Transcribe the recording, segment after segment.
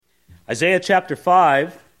Isaiah chapter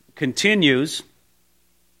 5 continues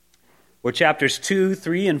where chapters 2,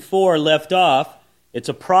 3, and 4 left off. It's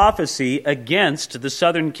a prophecy against the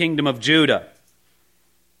southern kingdom of Judah.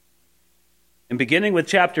 And beginning with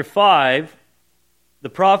chapter 5, the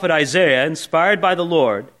prophet Isaiah, inspired by the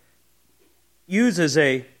Lord, uses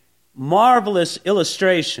a marvelous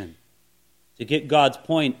illustration to get God's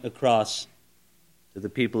point across to the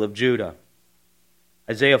people of Judah.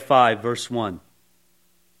 Isaiah 5, verse 1.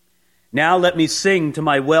 Now let me sing to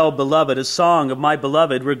my well-beloved a song of my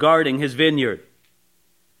beloved regarding his vineyard.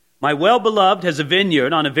 My well-beloved has a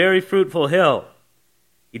vineyard on a very fruitful hill.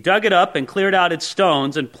 He dug it up and cleared out its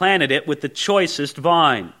stones and planted it with the choicest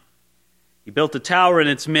vine. He built a tower in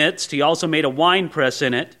its midst. He also made a winepress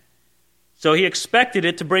in it. So he expected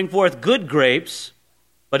it to bring forth good grapes,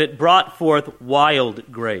 but it brought forth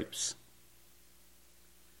wild grapes.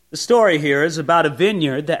 The story here is about a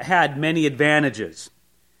vineyard that had many advantages.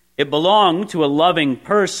 It belonged to a loving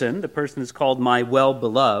person. The person is called my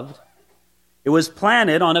well-beloved. It was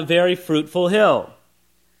planted on a very fruitful hill.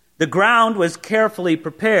 The ground was carefully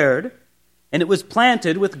prepared, and it was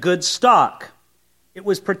planted with good stock. It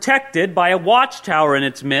was protected by a watchtower in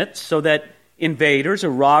its midst so that invaders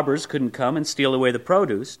or robbers couldn't come and steal away the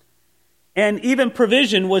produce. And even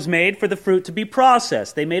provision was made for the fruit to be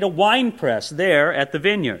processed. They made a wine press there at the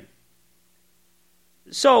vineyard.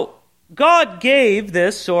 So God gave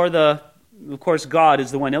this, of course God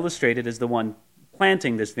is the one illustrated as the one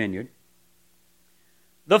planting this vineyard.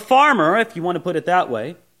 The farmer, if you want to put it that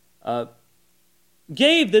way,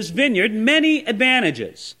 gave this vineyard many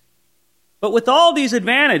advantages. But with all these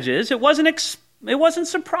advantages, it wasn't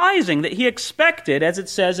surprising that he expected, as it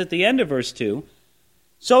says at the end of verse 2,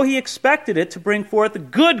 so he expected it to bring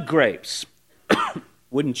forth good grapes.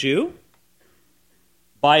 Wouldn't you?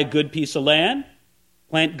 Buy a good piece of land,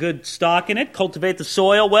 plant good stock in it, cultivate the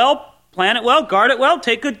soil well, plant it well, guard it well,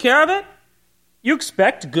 take good care of it. You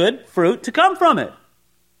expect good fruit to come from it.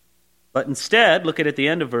 But instead, look at the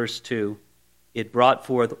end of verse 2, it brought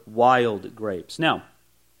forth wild grapes. Now,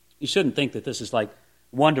 you shouldn't think that this is like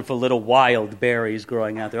wonderful little wild berries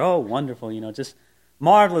growing out there. Oh, wonderful, just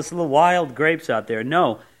marvelous little wild grapes out there.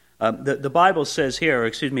 No, the Bible says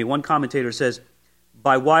here, one commentator says,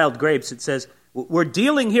 by wild grapes, it says, we're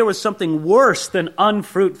dealing here with something worse than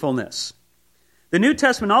unfruitfulness. The New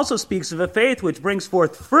Testament also speaks of a faith which brings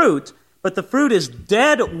forth fruit, but the fruit is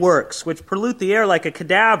dead works, which pollute the air like a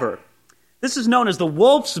cadaver. This is known as the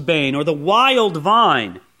wolf's bane or the wild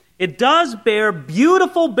vine. It does bear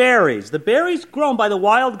beautiful berries. The berries grown by the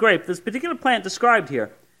wild grape, this particular plant described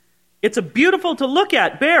here, it's a beautiful to look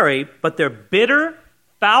at berry, but they're bitter,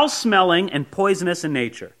 foul-smelling, and poisonous in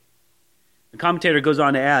nature. The commentator goes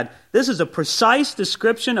on to add, this is a precise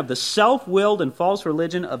description of the self-willed and false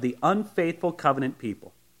religion of the unfaithful covenant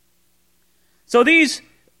people. So these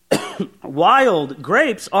wild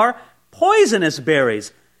grapes are poisonous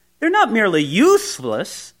berries. They're not merely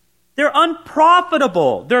useless, they're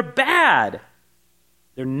unprofitable, they're bad,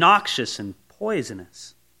 they're noxious and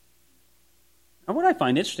poisonous. Now what I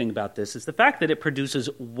find interesting about this is the fact that it produces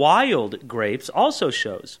wild grapes also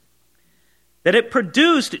shows that it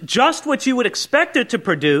produced just what you would expect it to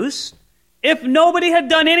produce if nobody had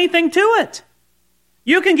done anything to it.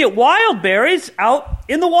 You can get wild berries out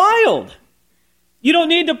in the wild. You don't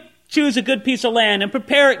need to choose a good piece of land and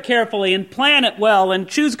prepare it carefully and plant it well and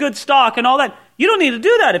choose good stock and all that. You don't need to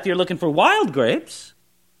do that if you're looking for wild grapes.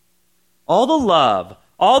 All the love,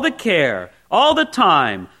 all the care, all the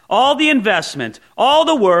time, all the investment, all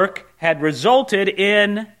the work had resulted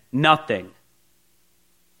in nothing.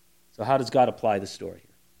 So how does God apply the story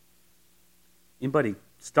here? Anybody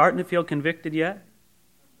starting to feel convicted yet?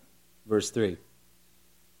 Verse 3.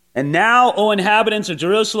 And now, O inhabitants of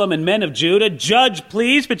Jerusalem and men of Judah, judge,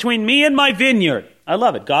 please, between me and my vineyard. I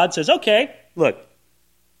love it. God says, okay, look,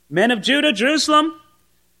 men of Judah, Jerusalem,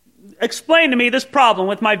 explain to me this problem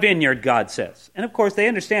with my vineyard, God says. And of course, they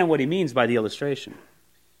understand what he means by the illustration.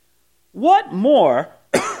 What more,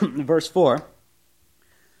 verse 4,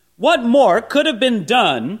 what more could have been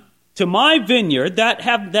done to my vineyard that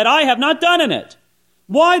I have not done in it?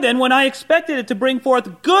 Why then, when I expected it to bring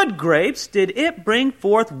forth good grapes, did it bring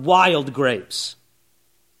forth wild grapes?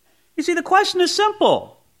 You see, the question is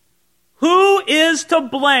simple. Who is to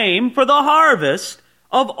blame for the harvest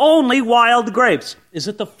of only wild grapes? Is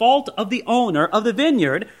it the fault of the owner of the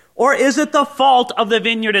vineyard, or is it the fault of the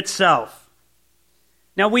vineyard itself?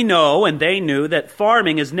 Now we know, and they knew, that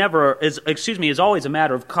farming is always a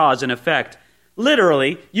matter of cause and effect.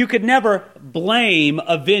 Literally, you could never blame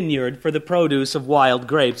a vineyard for the produce of wild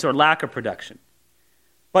grapes or lack of production.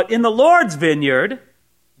 But in the Lord's vineyard,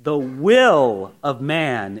 the will of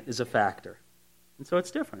man is a factor. And so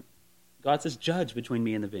it's different. God says, judge between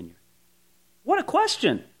me and the vineyard. What a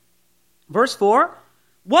question. Verse 4,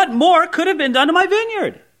 what more could have been done to my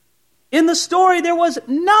vineyard? In the story, there was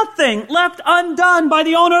nothing left undone by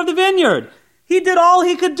the owner of the vineyard. He did all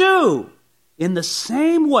he could do. In the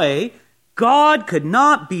same way, God could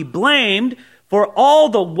not be blamed for all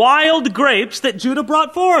the wild grapes that Judah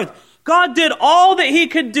brought forth. God did all that he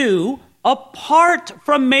could do apart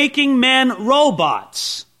from making men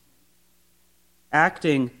robots,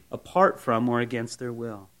 acting apart from or against their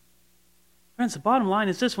will. Friends, the bottom line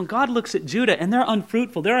is this. When God looks at Judah and they're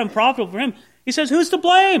unfruitful, they're unprofitable for him, he says, who's to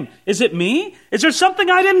blame? Is it me? Is there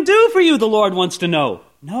something I didn't do for you, the Lord wants to know?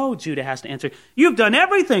 No, Judah has to answer. You've done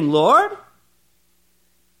everything, Lord.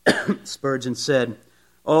 Spurgeon said,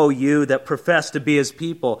 "Oh, you that profess to be his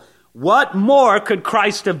people, what more could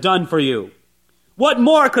Christ have done for you? What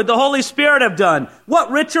more could the Holy Spirit have done?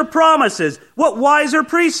 What richer promises? What wiser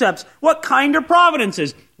precepts? What kinder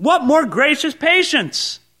providences? What more gracious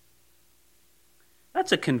patience?"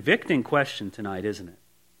 That's a convicting question tonight, isn't it?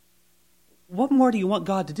 What more do you want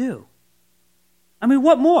God to do? I mean,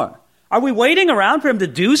 what more? Are we waiting around for him to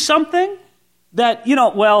do something that,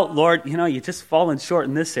 well, Lord, you've just fallen short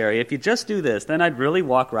in this area. If you just do this, then I'd really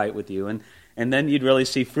walk right with you, and then you'd really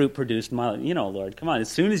see fruit produced in my life. Lord, come on. As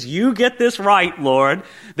soon as you get this right, Lord,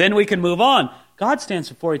 then we can move on. God stands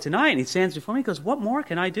before you tonight, and he stands before me and goes, what more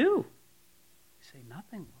can I do? You say,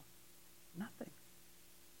 nothing, Lord. Nothing.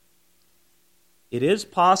 It is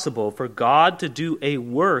possible for God to do a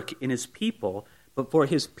work in his people, but for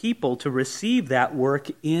his people to receive that work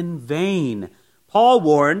in vain. Paul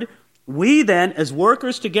warned, we then, as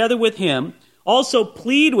workers together with him, also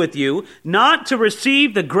plead with you not to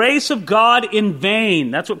receive the grace of God in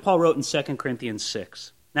vain. That's what Paul wrote in 2 Corinthians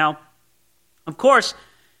 6. Now, of course,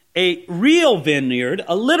 a real vineyard,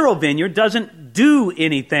 a literal vineyard, doesn't do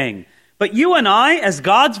anything. But you and I, as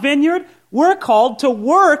God's vineyard, we're called to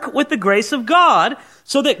work with the grace of God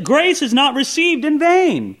so that grace is not received in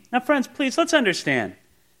vain. Now, friends, please, let's understand.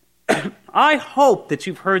 I hope that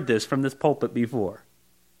you've heard this from this pulpit before.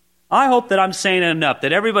 I hope that I'm saying it enough,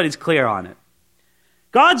 that everybody's clear on it.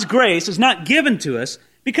 God's grace is not given to us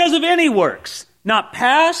because of any works, not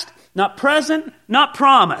past, not present, not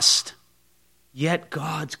promised. Yet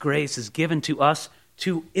God's grace is given to us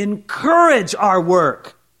to encourage our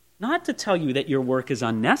work, not to tell you that your work is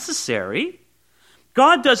unnecessary.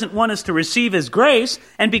 God doesn't want us to receive his grace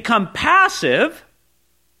and become passive.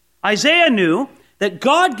 Isaiah knew that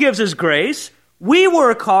God gives his grace, we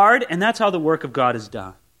work hard, and that's how the work of God is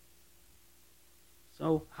done.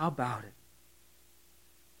 So, how about it?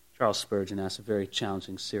 Charles Spurgeon asks a very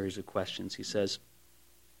challenging series of questions. He says,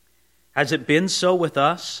 has it been so with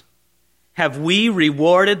us? Have we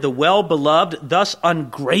rewarded the well-beloved thus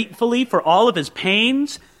ungratefully for all of his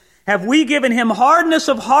pains? Have we given him hardness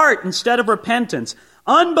of heart instead of repentance,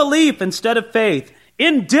 unbelief instead of faith,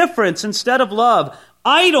 indifference instead of love,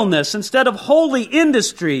 idleness instead of holy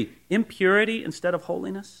industry, impurity instead of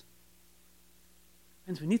holiness?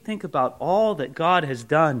 Friends, when you think about all that God has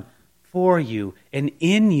done for you and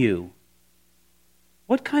in you,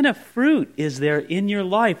 what kind of fruit is there in your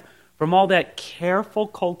life from all that careful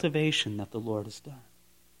cultivation that the Lord has done?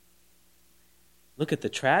 Look at the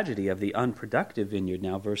tragedy of the unproductive vineyard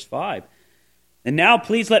now, verse 5. And now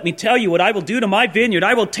please let me tell you what I will do to my vineyard.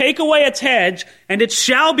 I will take away its hedge, and it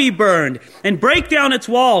shall be burned, and break down its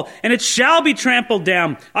wall, and it shall be trampled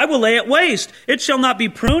down. I will lay it waste. It shall not be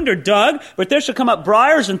pruned or dug, but there shall come up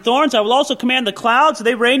briars and thorns. I will also command the clouds, so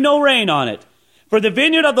they rain no rain on it. For the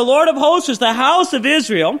vineyard of the Lord of hosts is the house of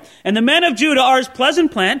Israel, and the men of Judah are his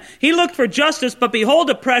pleasant plant. He looked for justice, but behold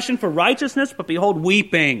oppression, for righteousness, but behold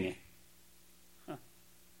weeping.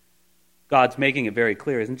 God's making it very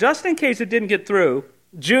clear. And just in case it didn't get through,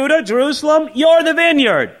 Judah, Jerusalem, you're the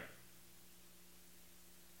vineyard.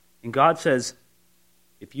 And God says,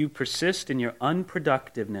 if you persist in your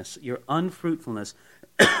unproductiveness, your unfruitfulness,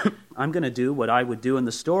 I'm going to do what I would do in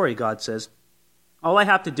the story, God says. All I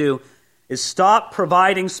have to do is stop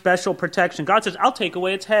providing special protection. God says, I'll take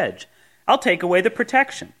away its hedge. I'll take away the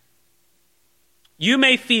protection. You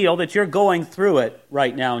may feel that you're going through it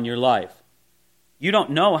right now in your life. You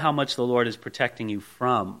don't know how much the Lord is protecting you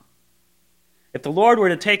from. If the Lord were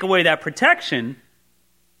to take away that protection,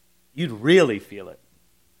 you'd really feel it.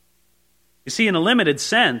 You see, in a limited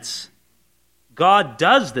sense, God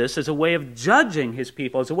does this as a way of judging his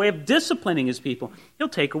people, as a way of disciplining his people. He'll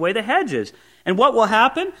take away the hedges. And what will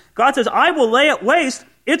happen? God says, I will lay it waste.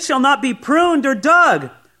 It shall not be pruned or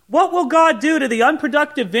dug. What will God do to the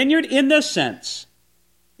unproductive vineyard in this sense?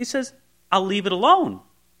 He says, I'll leave it alone.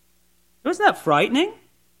 Wasn't that frightening?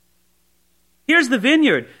 Here's the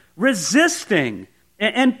vineyard resisting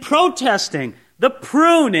and protesting the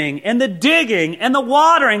pruning and the digging and the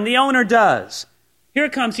watering the owner does. Here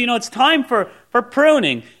it comes, it's time for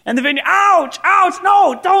pruning. And the vineyard, ouch,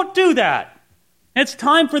 no, don't do that. It's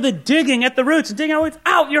time for the digging at the roots. And digging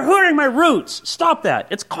out, you're hurting my roots. Stop that.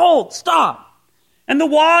 It's cold, stop. And the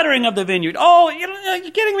watering of the vineyard. Oh,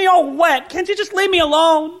 you're getting me all wet. Can't you just leave me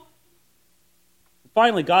alone?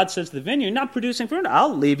 Finally, God says to the vineyard, you're not producing fruit.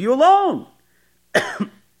 I'll leave you alone.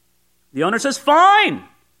 The owner says, fine.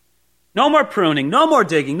 No more pruning, no more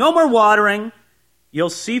digging, no more watering. You'll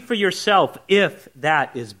see for yourself if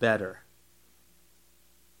that is better.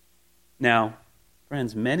 Now,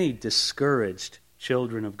 friends, many discouraged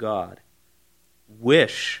children of God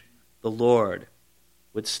wish the Lord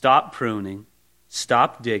would stop pruning,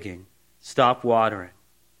 stop digging, stop watering.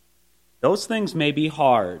 Those things may be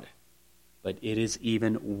hard, but it is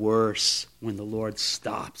even worse when the Lord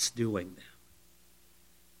stops doing them.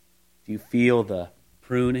 Do you feel the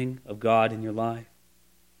pruning of God in your life?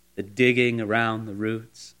 The digging around the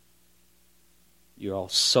roots? You're all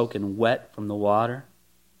soaking wet from the water?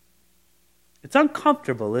 It's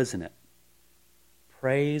uncomfortable, isn't it?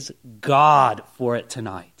 Praise God for it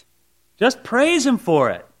tonight. Just praise Him for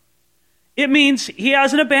it. It means He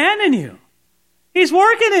hasn't abandoned you. He's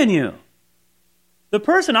working in you. The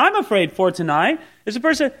person I'm afraid for tonight is the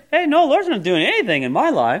person, hey, no, Lord's not doing anything in my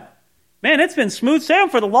life. Man, it's been smooth sailing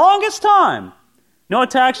for the longest time. No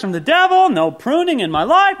attacks from the devil, no pruning in my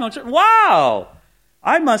life. Wow,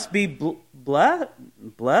 I must be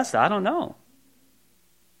blessed. I don't know.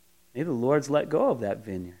 Maybe the Lord's let go of that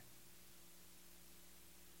vineyard.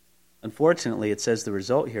 Unfortunately, it says the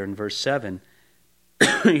result here in verse 7.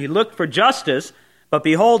 He looked for justice, but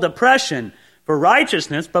behold oppression, for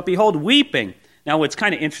righteousness, but behold weeping. Now, what's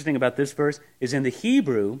kind of interesting about this verse is in the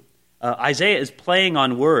Hebrew, Isaiah is playing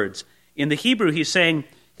on words. In the Hebrew, he's saying,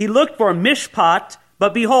 he looked for mishpat,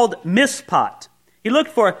 but behold mispot. He looked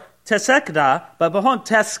for tesekda, but behold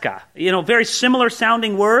teska. Very similar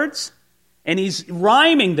sounding words. And he's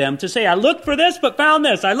rhyming them to say, I looked for this, but found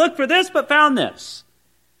this. I looked for this, but found this.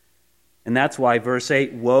 And that's why verse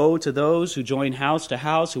 8, woe to those who join house to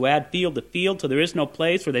house, who add field to field, till there is no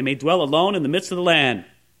place where they may dwell alone in the midst of the land.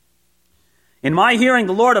 In my hearing,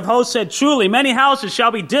 the Lord of hosts said, truly, many houses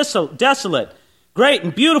shall be desolate, great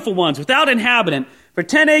and beautiful ones, without inhabitant. For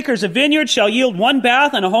 10 acres of vineyard shall yield 1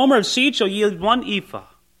 bath, and a homer of seed shall yield 1 ephah.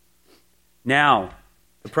 Now,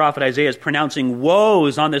 the prophet Isaiah is pronouncing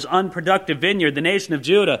woes on this unproductive vineyard, the nation of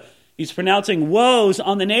Judah. He's pronouncing woes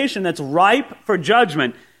on the nation that's ripe for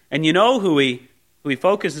judgment. And you know who he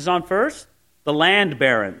focuses on first? The land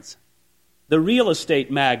barons, the real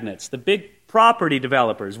estate magnates, the big property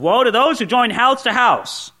developers. Woe to those who join house to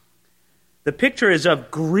house. The picture is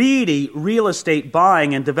of greedy real estate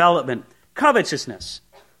buying and development, covetousness.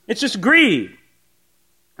 It's just greed.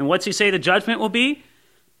 And what's he say the judgment will be?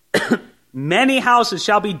 Many houses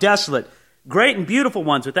shall be desolate, great and beautiful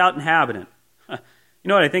ones without inhabitant. You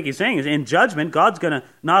know what I think he's saying is in judgment, God's going to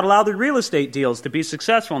not allow the real estate deals to be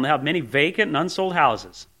successful and have many vacant and unsold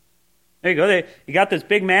houses. There you go. You got this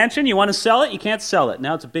big mansion. You want to sell it? You can't sell it.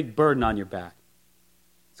 Now it's a big burden on your back.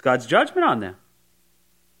 It's God's judgment on them.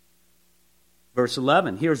 Verse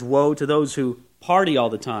 11, here's woe to those who party all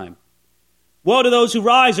the time. Woe to those who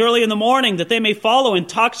rise early in the morning that they may follow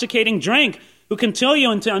intoxicating drink, who continue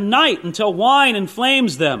until night, until wine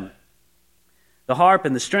inflames them. The harp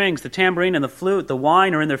and the strings, the tambourine and the flute, the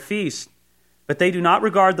wine are in their feast. But they do not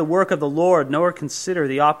regard the work of the Lord, nor consider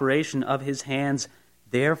the operation of His hands.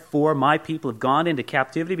 Therefore my people have gone into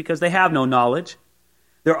captivity because they have no knowledge.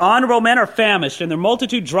 Their honorable men are famished, and their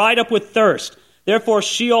multitude dried up with thirst. Therefore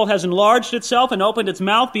Sheol has enlarged itself and opened its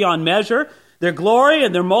mouth beyond measure. Their glory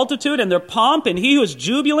and their multitude and their pomp, and he who is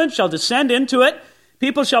jubilant shall descend into it.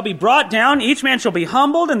 People shall be brought down, each man shall be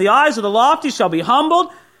humbled, and the eyes of the lofty shall be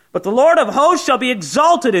humbled. But the Lord of hosts shall be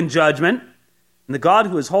exalted in judgment, and the God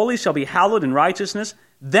who is holy shall be hallowed in righteousness.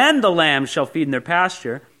 Then the lambs shall feed in their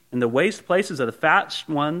pasture, and the waste places of the fat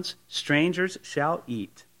ones strangers shall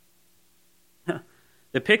eat.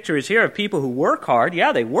 The picture is here of people who work hard.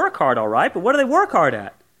 Yeah, they work hard, all right, but what do they work hard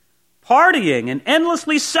at? Partying and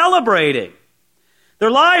endlessly celebrating.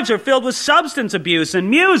 Their lives are filled with substance abuse and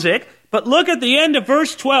music, but look at the end of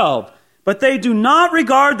verse 12. But they do not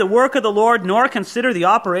regard the work of the Lord, nor consider the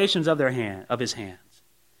operations of His hands.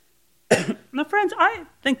 Now, friends, I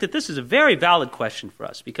think that this is a very valid question for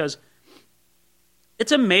us, because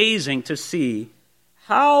it's amazing to see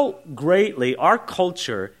how greatly our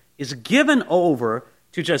culture is given over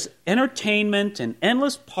to just entertainment and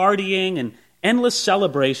endless partying and endless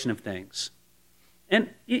celebration of things. And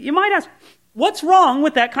you might ask, what's wrong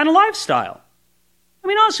with that kind of lifestyle? I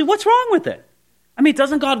mean, honestly, what's wrong with it? I mean,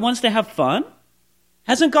 doesn't God want us to have fun?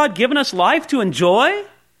 Hasn't God given us life to enjoy?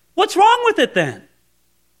 What's wrong with it then?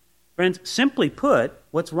 Friends, simply put,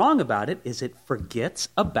 what's wrong about it is it forgets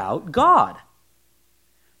about God.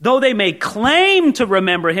 Though they may claim to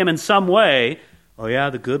remember him in some way, oh yeah,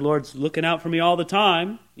 the good Lord's looking out for me all the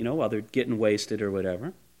time, while they're getting wasted or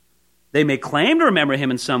whatever. They may claim to remember him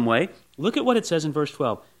in some way. Look at what it says in verse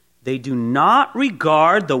 12. They do not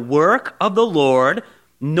regard the work of the Lord,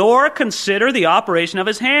 nor consider the operation of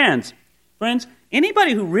his hands. Friends,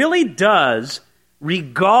 anybody who really does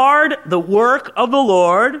regard the work of the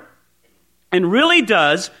Lord and really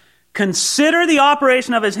does consider the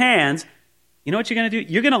operation of his hands, you know what you're going to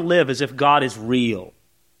do? You're going to live as if God is real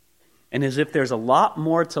and as if there's a lot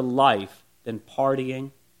more to life than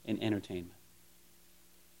partying and entertainment.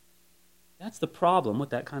 That's the problem with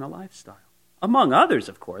that kind of lifestyle. Among others,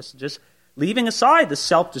 of course, just leaving aside the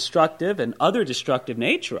self-destructive and other destructive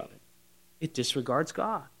nature of it. It disregards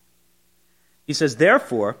God. He says,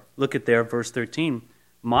 therefore, look at there, verse 13,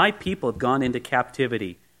 my people have gone into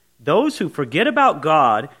captivity. Those who forget about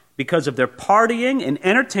God because of their partying and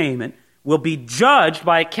entertainment will be judged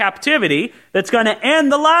by a captivity that's going to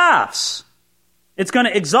end the laughs. It's going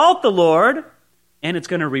to exalt the Lord, and it's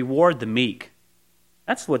going to reward the meek.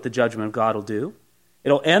 That's what the judgment of God will do.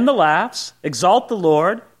 It'll end the laughs, exalt the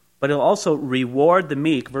Lord, but it'll also reward the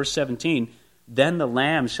meek. Verse 17, then the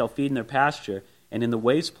lambs shall feed in their pasture, and in the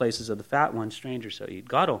waste places of the fat ones strangers shall eat.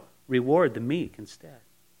 God will reward the meek instead.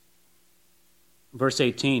 Verse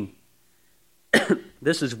 18,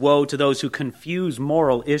 this is woe to those who confuse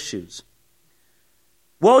moral issues.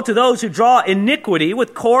 Woe to those who draw iniquity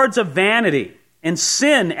with cords of vanity, and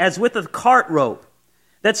sin as with a cart rope,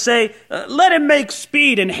 that say, let him make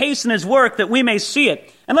speed and hasten his work that we may see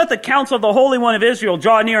it, and let the counsel of the Holy One of Israel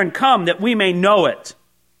draw near and come that we may know it.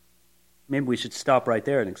 Maybe we should stop right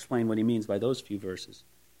there and explain what he means by those few verses.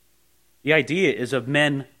 The idea is of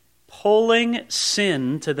men pulling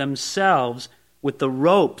sin to themselves with the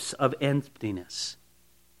ropes of emptiness.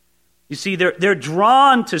 You see, they're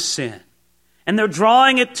drawn to sin, and they're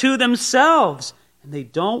drawing it to themselves, and they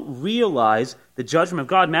don't realize the judgment of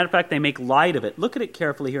God. Matter of fact, they make light of it. Look at it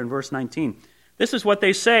carefully here in verse 19. This is what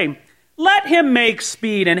they say. Let him make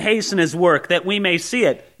speed and hasten his work that we may see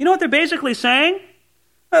it. You know what they're basically saying?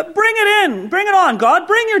 Bring it in. Bring it on, God.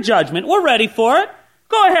 Bring your judgment. We're ready for it.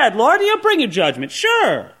 Go ahead, Lord. You bring your judgment.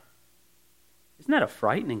 Sure. Isn't that a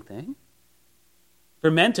frightening thing? For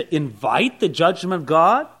men to invite the judgment of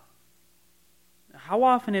God? How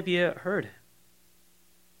often have you heard it?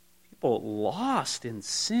 People lost in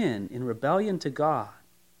sin, in rebellion to God.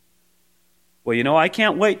 Well, I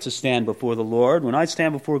can't wait to stand before the Lord. When I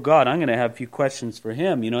stand before God, I'm going to have a few questions for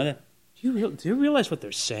him. Do you realize what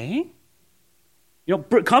they're saying?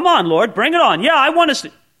 Come on, Lord, bring it on. Yeah, I want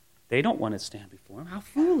to. They don't want to stand before him. How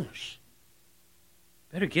foolish.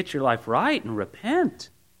 Better get your life right and repent.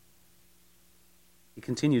 He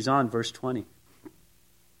continues on, verse 20.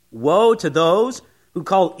 Woe to those who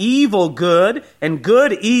call evil good and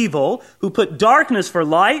good evil, who put darkness for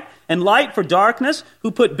light and light for darkness,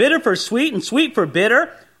 who put bitter for sweet and sweet for bitter.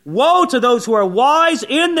 Woe to those who are wise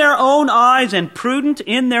in their own eyes and prudent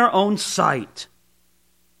in their own sight.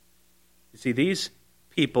 You see, these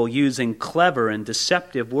people using clever and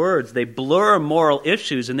deceptive words, they blur moral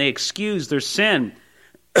issues and they excuse their sin.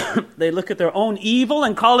 They look at their own evil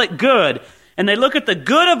and call it good, and they look at the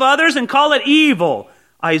good of others and call it evil.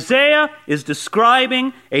 Isaiah is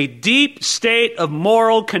describing a deep state of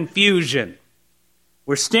moral confusion,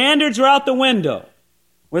 where standards are out the window,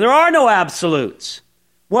 where there are no absolutes.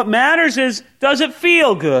 What matters is, does it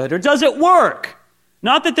feel good or does it work?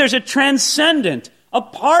 Not that there's a transcendent,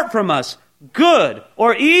 apart from us, good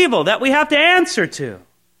or evil that we have to answer to.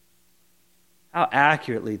 How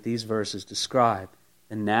accurately these verses describe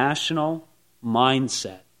the national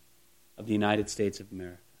mindset of the United States of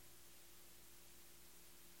America.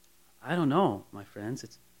 I don't know, my friends.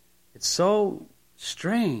 It's so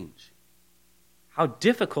strange how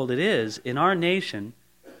difficult it is in our nation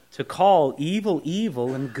to call evil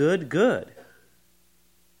evil and good good.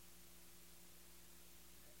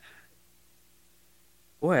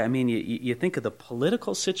 Boy, I mean, you think of the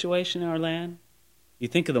political situation in our land. You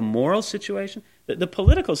think of the moral situation. The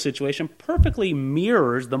political situation perfectly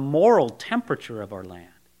mirrors the moral temperature of our land.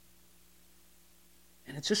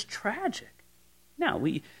 And it's just tragic. Now,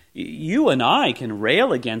 you and I can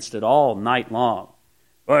rail against it all night long.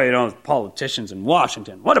 Well, politicians in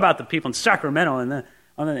Washington. What about the people in Sacramento? And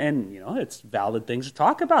it's valid things to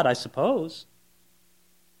talk about, I suppose.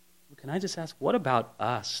 But can I just ask, what about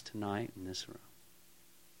us tonight in this room?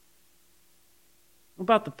 What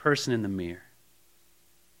about the person in the mirror?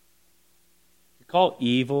 call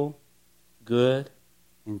evil good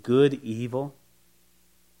and good evil?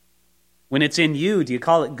 When it's in you, do you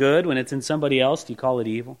call it good? When it's in somebody else, do you call it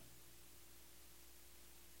evil?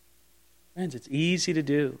 Friends, it's easy to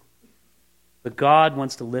do. But God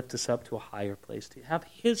wants to lift us up to a higher place, to have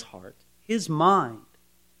His heart, His mind.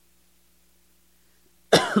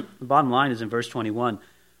 The bottom line is in verse 21.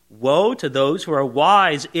 Woe to those who are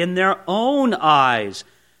wise in their own eyes.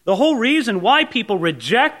 The whole reason why people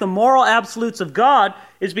reject the moral absolutes of God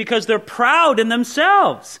is because they're proud in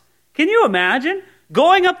themselves. Can you imagine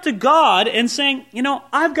going up to God and saying,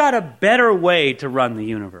 I've got a better way to run the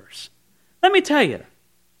universe? Let me tell you.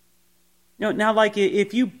 Now, like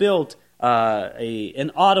if you built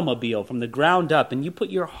an automobile from the ground up and you put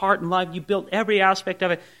your heart and life, you built every aspect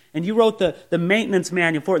of it, and you wrote the maintenance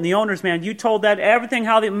manual for it and the owner's manual, you told that everything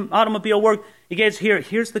how the automobile worked. You guys,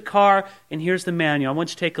 here's the car and here's the manual. I want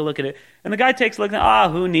you to take a look at it. And the guy takes a look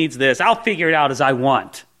and, who needs this? I'll figure it out as I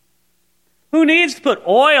want. Who needs to put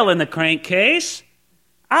oil in the crankcase?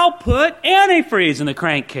 I'll put antifreeze in the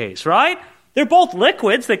crankcase, right? They're both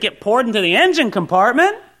liquids that get poured into the engine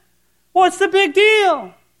compartment. What's the big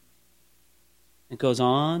deal? It goes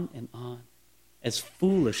on and on. As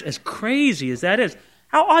foolish, as crazy as that is,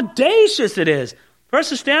 how audacious it is for us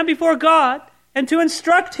to stand before God and to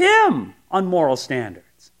instruct Him on moral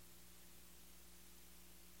standards.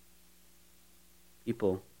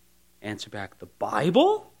 People answer back, the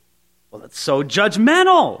Bible? Well, it's so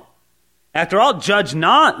judgmental. After all, judge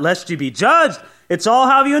not, lest you be judged. It's all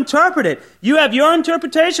how you interpret it. You have your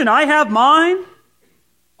interpretation, I have mine.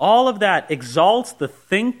 All of that exalts the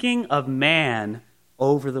thinking of man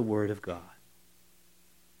over the Word of God.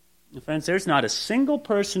 And friends, there's not a single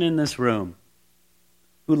person in this room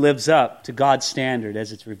who lives up to God's standard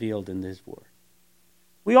as it's revealed in His Word.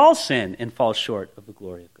 We all sin and fall short of the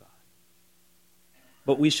glory of God.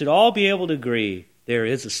 But we should all be able to agree there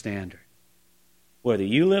is a standard. Whether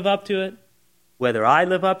you live up to it, whether I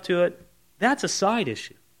live up to it, that's a side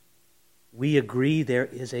issue. We agree there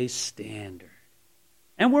is a standard.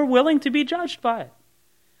 And we're willing to be judged by it.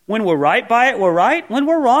 When we're right by it, we're right. When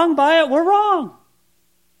we're wrong by it, we're wrong.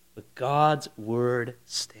 But God's Word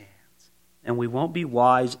stands. And we won't be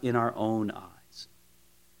wise in our own eyes.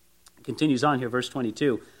 It continues on here, verse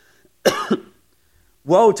 22.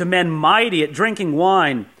 Woe to men mighty at drinking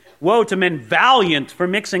wine. Woe to men valiant for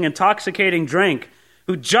mixing intoxicating drink,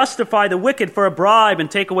 who justify the wicked for a bribe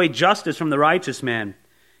and take away justice from the righteous man.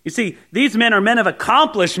 You see, these men are men of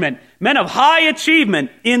accomplishment, men of high achievement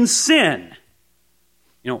in sin.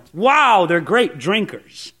 Wow, they're great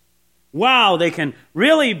drinkers. Wow, they can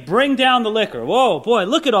really bring down the liquor. Whoa, boy,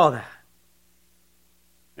 look at all that.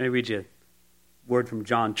 Let me read you a word from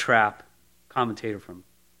John Trapp, commentator from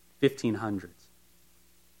 1500s.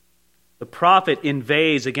 The prophet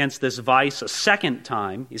inveighs against this vice a second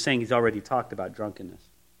time. He's saying he's already talked about drunkenness.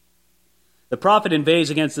 The prophet inveighs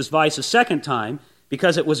against this vice a second time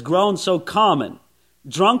because it was grown so common.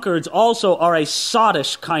 Drunkards also are a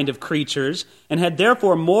sottish kind of creatures and had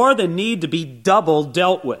therefore more than need to be double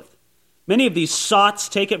dealt with. Many of these sots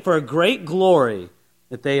take it for a great glory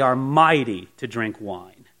that they are mighty to drink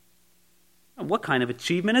wine. And what kind of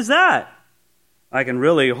achievement is that? I can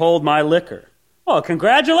really hold my liquor. Oh,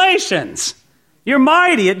 congratulations! You're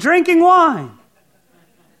mighty at drinking wine.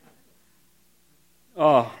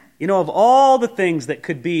 Oh, of all the things that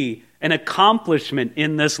could be an accomplishment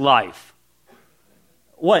in this life,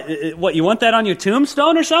 what, you want that on your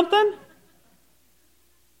tombstone or something?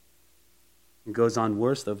 It goes on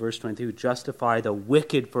worse, though, verse 22, justify the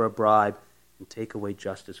wicked for a bribe and take away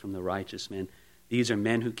justice from the righteous man. These are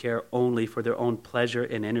men who care only for their own pleasure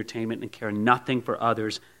and entertainment and care nothing for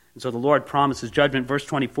others. And so the Lord promises judgment. Verse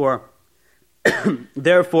 24,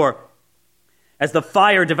 therefore, as the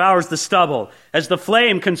fire devours the stubble, as the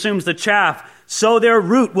flame consumes the chaff, so their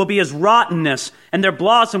root will be as rottenness, and their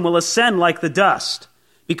blossom will ascend like the dust,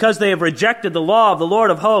 because they have rejected the law of the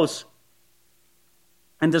Lord of hosts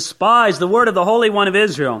and despised the word of the Holy One of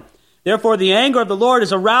Israel. Therefore the anger of the Lord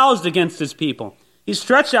is aroused against His people. He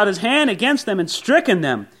stretched out His hand against them and stricken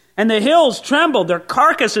them. And the hills trembled, their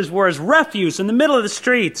carcasses were as refuse in the middle of the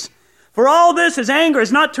streets. For all this His anger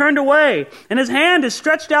is not turned away, and His hand is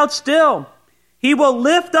stretched out still. He will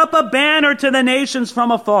lift up a banner to the nations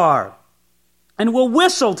from afar, and will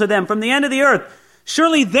whistle to them from the end of the earth.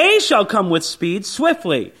 Surely they shall come with speed,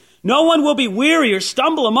 swiftly. No one will be weary or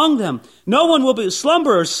stumble among them. No one will be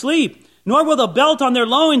slumber or sleep. Nor will the belt on their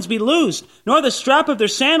loins be loosed, nor the strap of their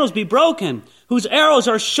sandals be broken, whose arrows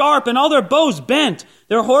are sharp and all their bows bent.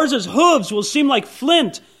 Their horses' hooves will seem like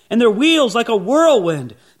flint, and their wheels like a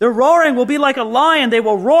whirlwind. Their roaring will be like a lion. They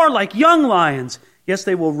will roar like young lions. Yes,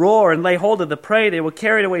 they will roar and lay hold of the prey. They will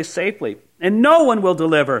carry it away safely, and no one will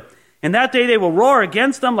deliver. In that day they will roar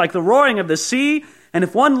against them like the roaring of the sea. And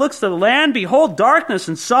if one looks to the land, behold, darkness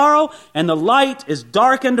and sorrow, and the light is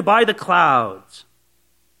darkened by the clouds.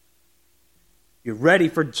 You're ready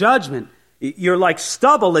for judgment. You're like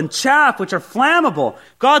stubble and chaff, which are flammable.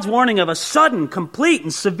 God's warning of a sudden, complete,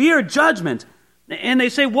 and severe judgment. And they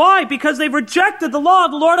say, why? Because they've rejected the law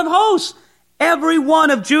of the Lord of hosts. Every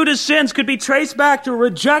one of Judah's sins could be traced back to a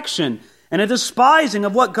rejection and a despising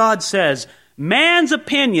of what God says. Man's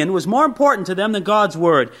opinion was more important to them than God's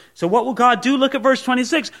word. So what will God do? Look at verse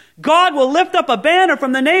 26. God will lift up a banner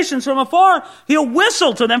from the nations from afar. He'll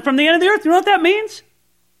whistle to them from the end of the earth. You know what that means?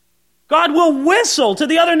 God will whistle to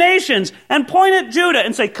the other nations and point at Judah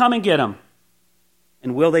and say, come and get them.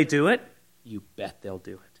 And will they do it? You bet they'll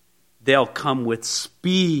do it. They'll come with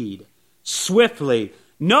speed, swiftly.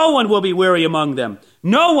 No one will be weary among them.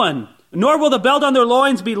 No one, nor will the belt on their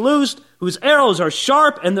loins be loosed, whose arrows are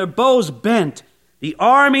sharp and their bows bent. The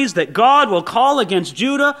armies that God will call against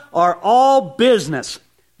Judah are all business.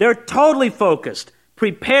 They're totally focused,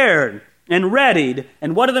 prepared, and readied.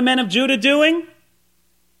 And what are the men of Judah doing?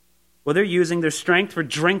 Well, they're using their strength for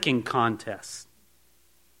drinking contests.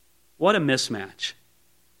 What a mismatch.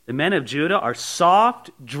 The men of Judah are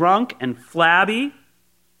soft, drunk, and flabby,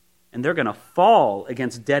 and they're going to fall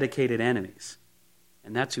against dedicated enemies.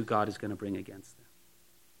 And that's who God is going to bring against them.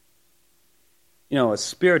 You know, a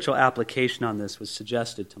spiritual application on this was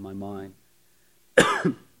suggested to my mind.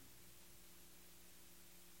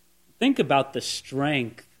 Think about the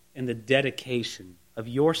strength and the dedication of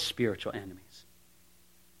your spiritual enemies.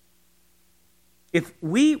 If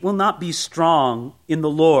we will not be strong in the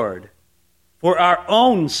Lord for our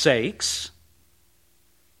own sakes,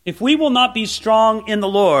 if we will not be strong in the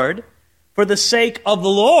Lord for the sake of the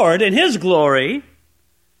Lord and His glory,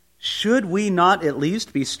 should we not at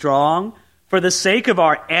least be strong for the sake of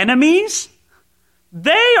our enemies?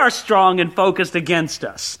 They are strong and focused against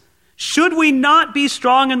us. Should we not be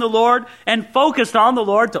strong in the Lord and focused on the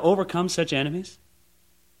Lord to overcome such enemies?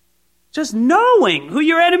 Just knowing who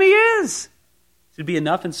your enemy is should be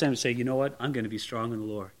enough in some to say, you know what, I'm going to be strong in the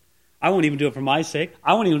Lord. I won't even do it for my sake.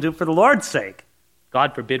 I won't even do it for the Lord's sake.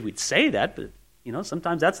 God forbid we'd say that, but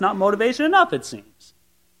sometimes that's not motivation enough, it seems.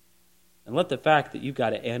 And let the fact that you've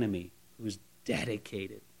got an enemy who's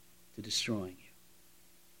dedicated to destroying you,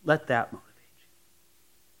 let that motivate you.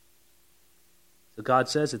 So God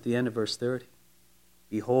says at the end of verse 30,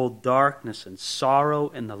 behold, darkness and sorrow,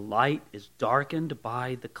 and the light is darkened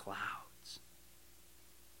by the clouds.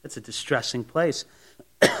 That's a distressing place.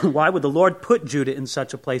 Why would the Lord put Judah in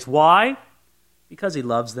such a place? Why? Because He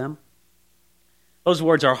loves them. Those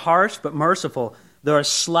words are harsh but merciful. They're a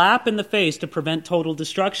slap in the face to prevent total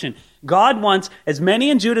destruction. God wants as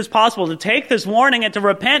many in Judah as possible to take this warning and to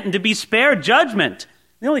repent and to be spared judgment.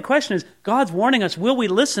 The only question is, God's warning us, will we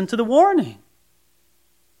listen to the warning?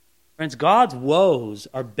 Friends, God's woes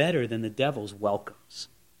are better than the devil's welcomes.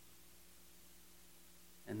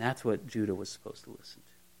 And that's what Judah was supposed to listen to.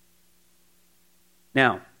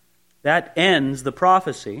 Now, that ends the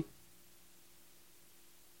prophecy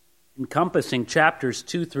encompassing chapters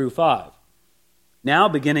 2 through 5. Now,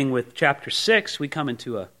 beginning with chapter 6, we come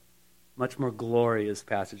into a much more glorious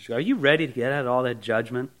passage. Are you ready to get at all that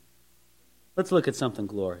judgment? Let's look at something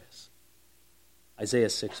glorious. Isaiah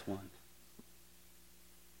 6:1.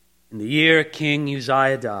 In the year King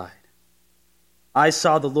Uzziah died, I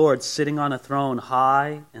saw the Lord sitting on a throne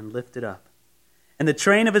high and lifted up, and the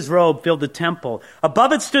train of his robe filled the temple.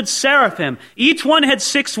 Above it stood seraphim. Each one had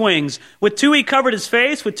 6 wings. With 2 he covered his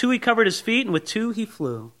face, with 2 he covered his feet, and with 2 he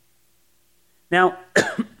flew. Now,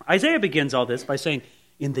 Isaiah begins all this by saying,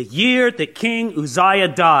 in the year that King Uzziah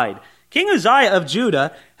died. King Uzziah of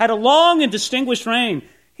Judah had a long and distinguished reign.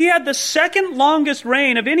 He had the second longest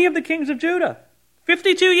reign of any of the kings of Judah,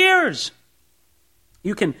 52 years.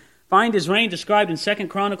 You can find his reign described in 2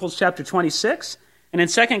 Chronicles chapter 26 and in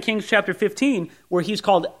 2 Kings chapter 15, where he's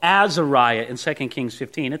called Azariah in 2 Kings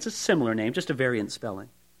 15. It's a similar name, just a variant spelling.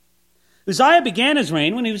 Uzziah began his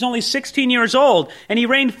reign when he was only 16 years old, and he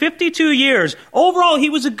reigned 52 years. Overall,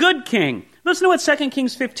 he was a good king. Listen to what 2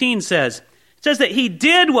 Kings 15 says. It says that he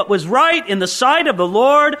did what was right in the sight of the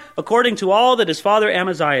Lord, according to all that his father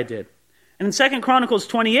Amaziah did. And in 2 Chronicles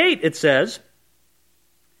 28, it says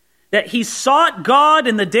that he sought God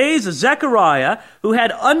in the days of Zechariah, who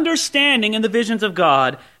had understanding in the visions of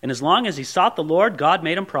God. And as long as he sought the Lord, God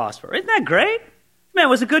made him prosper. Isn't that great? This man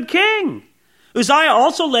was a good king. Uzziah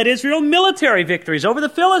also led Israel military victories over the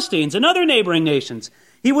Philistines and other neighboring nations.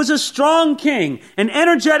 He was a strong king, an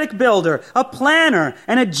energetic builder, a planner,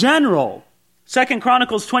 and a general. 2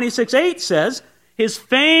 Chronicles 26:8 says, his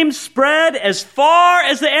fame spread as far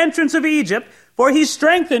as the entrance of Egypt, for he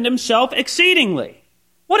strengthened himself exceedingly.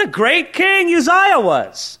 What a great king Uzziah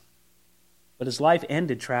was! But his life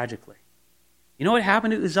ended tragically. You know what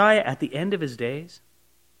happened to Uzziah at the end of his days?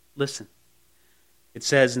 Listen. It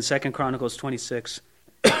says in 2 Chronicles 26,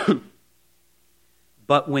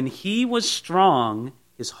 but when he was strong,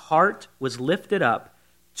 his heart was lifted up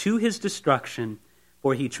to his destruction,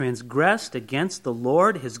 for he transgressed against the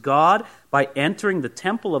Lord his God by entering the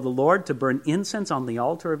temple of the Lord to burn incense on the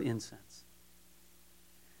altar of incense.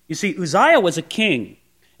 You see, Uzziah was a king,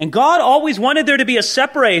 and God always wanted there to be a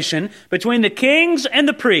separation between the kings and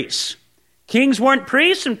the priests. Kings weren't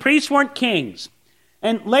priests, and priests weren't kings.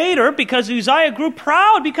 And later, because Uzziah grew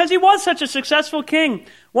proud because he was such a successful king,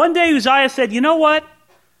 one day Uzziah said, you know what?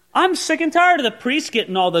 I'm sick and tired of the priests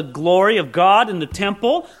getting all the glory of God in the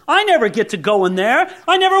temple. I never get to go in there.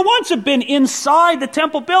 I never once have been inside the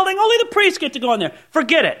temple building. Only the priests get to go in there.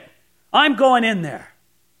 Forget it. I'm going in there.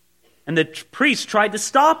 And the priests tried to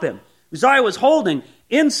stop him. Uzziah was holding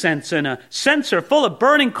incense in a censer full of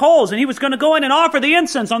burning coals, and he was going to go in and offer the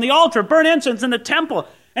incense on the altar, burn incense in the temple.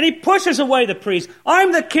 And he pushes away the priest.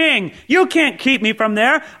 I'm the king. You can't keep me from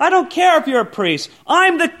there. I don't care if you're a priest.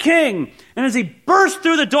 I'm the king. And as he burst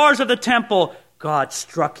through the doors of the temple, God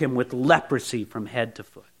struck him with leprosy from head to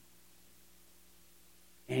foot.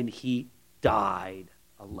 And he died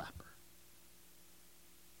a leper.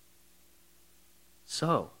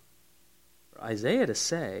 So, for Isaiah to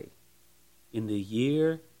say, in the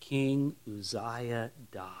year King Uzziah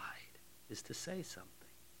died, is to say something.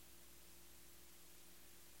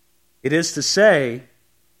 It is to say,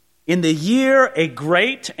 in the year a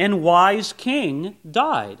great and wise king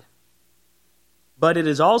died. But it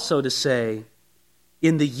is also to say,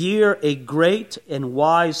 in the year a great and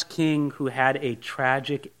wise king who had a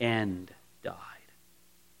tragic end died.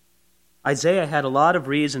 Isaiah had a lot of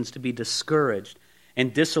reasons to be discouraged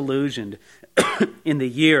and disillusioned in the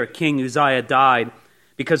year King Uzziah died,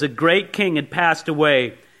 because a great king had passed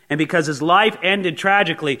away, and because his life ended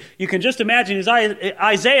tragically. You can just imagine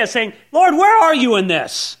Isaiah saying, Lord, where are you in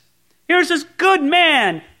this? Here's this good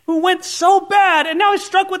man who went so bad, and now he's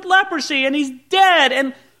struck with leprosy, and he's dead,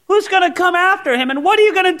 and who's going to come after him? And what are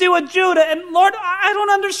you going to do with Judah? And Lord, I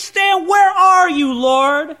don't understand. Where are you,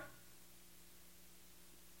 Lord?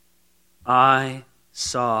 I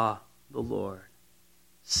saw the Lord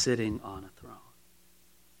sitting on a throne.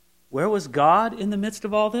 Where was God in the midst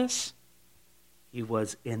of all this? He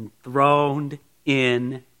was enthroned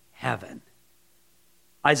in heaven.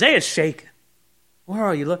 Isaiah's shaken. Where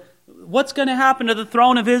are you? What's going to happen to the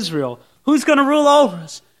throne of Israel? Who's going to rule over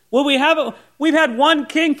us? Will we have it? We've had one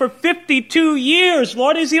king for 52 years,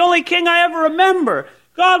 Lord. He's the only king I ever remember.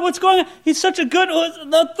 God, what's going on? He's such a good...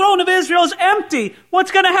 The throne of Israel is empty.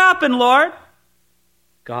 What's going to happen, Lord?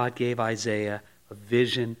 God gave Isaiah a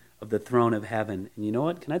vision of the throne of heaven. And you know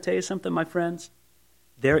what? Can I tell you something, my friends?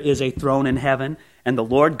 There is a throne in heaven, and the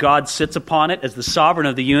Lord God sits upon it as the sovereign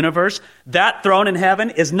of the universe. That throne in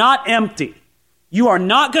heaven is not empty. You are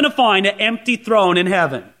not going to find an empty throne in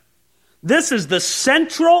heaven. This is the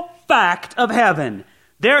central fact of heaven.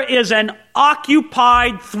 There is an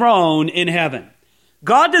occupied throne in heaven.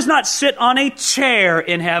 God does not sit on a chair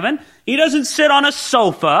in heaven. He doesn't sit on a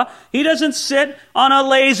sofa. He doesn't sit on a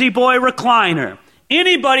lazy boy recliner.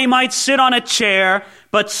 Anybody might sit on a chair,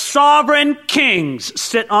 but sovereign kings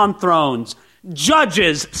sit on thrones.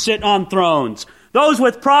 Judges sit on thrones. Those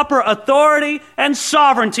with proper authority and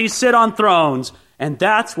sovereignty sit on thrones. And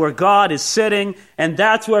that's where God is sitting, and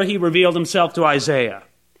that's where he revealed himself to Isaiah.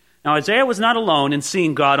 Now, Isaiah was not alone in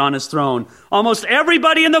seeing God on his throne. Almost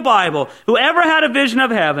everybody in the Bible who ever had a vision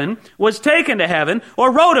of heaven, was taken to heaven,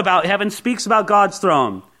 or wrote about heaven, speaks about God's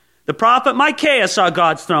throne. The prophet Micaiah saw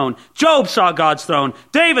God's throne. Job saw God's throne.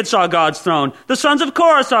 David saw God's throne. The sons of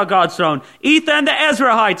Korah saw God's throne. Ethan the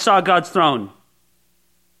Ezrahite saw God's throne.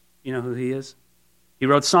 You know who he is? He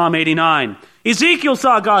wrote Psalm 89. Ezekiel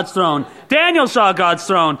saw God's throne. Daniel saw God's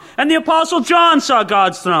throne. And the Apostle John saw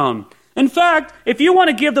God's throne. In fact, if you want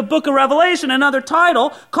to give the book of Revelation another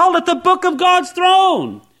title, call it the Book of God's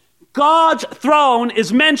Throne. God's throne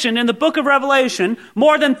is mentioned in the book of Revelation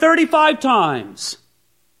more than 35 times.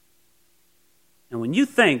 And when you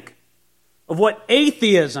think of what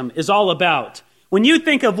atheism is all about, when you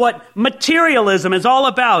think of what materialism is all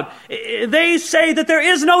about, they say that there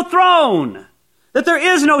is no throne, that there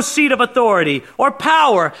is no seat of authority or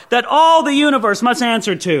power that all the universe must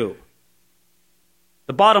answer to.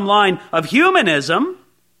 The bottom line of humanism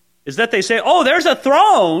is that they say, oh, there's a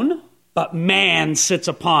throne, but man sits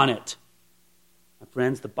upon it. My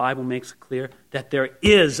friends, the Bible makes it clear that there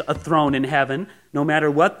is a throne in heaven no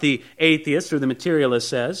matter what the atheist or the materialist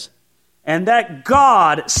says, and that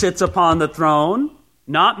God sits upon the throne,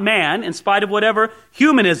 not man, in spite of whatever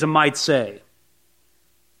humanism might say.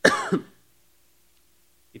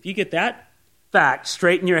 If you get that fact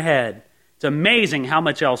straight in your head, it's amazing how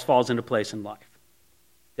much else falls into place in life.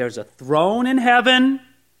 There's a throne in heaven,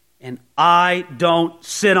 and I don't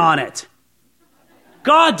sit on it.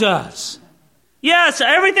 God does. Yes,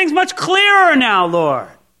 everything's much clearer now, Lord.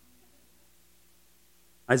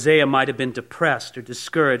 Isaiah might have been depressed or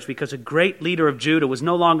discouraged because a great leader of Judah was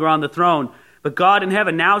no longer on the throne. But God in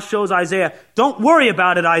heaven now shows Isaiah, don't worry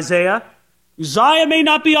about it, Isaiah. Uzziah may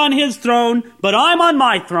not be on his throne, but I'm on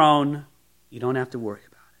my throne. You don't have to worry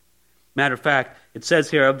about it. Matter of fact, it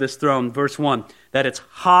says here of this throne, verse 1, that it's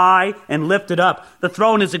high and lifted up. The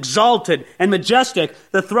throne is exalted and majestic.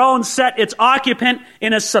 The throne set its occupant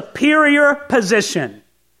in a superior position.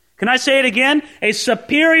 Can I say it again? A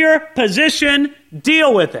superior position.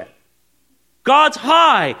 Deal with it. God's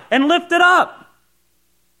high and lifted up.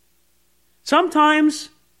 Sometimes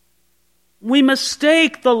we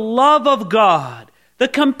mistake the love of God, the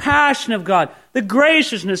compassion of God, the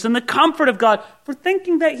graciousness and the comfort of God for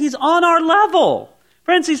thinking that He's on our level.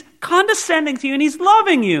 Friends, He's condescending to you and He's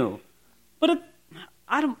loving you. But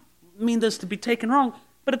I don't mean this to be taken wrong,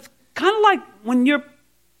 but it's kind of like when you're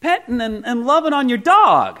petting and loving on your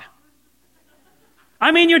dog.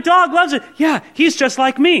 I mean, your dog loves it. Yeah, he's just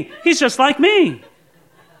like me. He's just like me.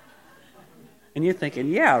 And you're thinking,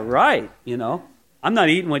 yeah, right, I'm not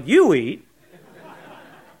eating what you eat.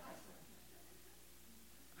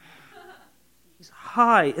 He's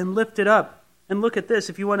high and lifted up. And look at this.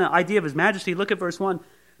 If you want an idea of His majesty, look at verse 1.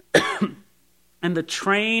 And the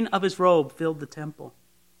train of His robe filled the temple.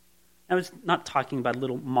 I was not talking about a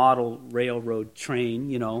little model railroad train,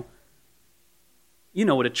 You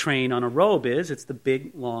know what a train on a robe is. It's the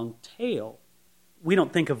big, long tail. We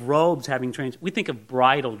don't think of robes having trains. We think of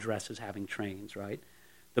bridal dresses having trains, right?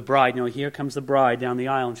 The bride, here comes the bride down the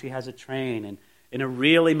aisle, and she has a train. And in a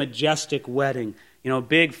really majestic wedding,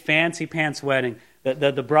 big fancy pants wedding,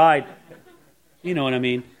 the bride, you know what I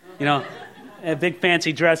mean? A big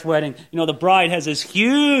fancy dress wedding. The bride has this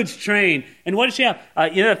huge train. And what does she have?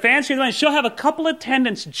 The fancy wedding, she'll have a couple of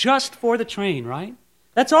attendants just for the train, right?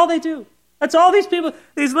 That's all they do. That's all these people,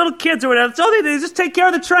 these little kids or whatever, that's all they do. They just take care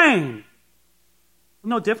of the train.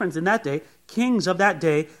 No difference in that day. Kings of that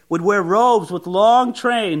day would wear robes with long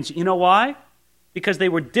trains. You know why? Because they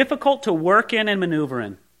were difficult to work in and maneuver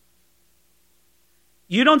in.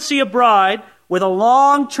 You don't see a bride with a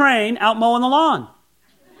long train out mowing the lawn.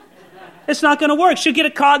 It's not going to work. She'll get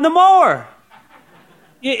it caught in the mower.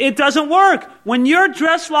 It doesn't work. When you're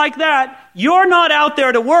dressed like that, you're not out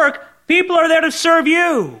there to work. People are there to serve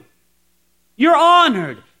you. You're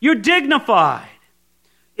honored. You're dignified.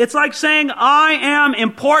 It's like saying, I am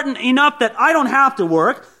important enough that I don't have to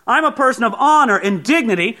work. I'm a person of honor and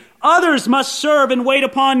dignity. Others must serve and wait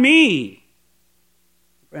upon me.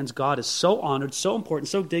 Friends, God is so honored, so important,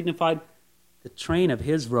 so dignified. The train of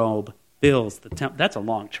His robe fills the temple. That's a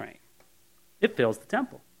long train. It fills the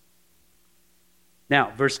temple.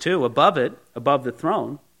 Now, verse 2, above it, above the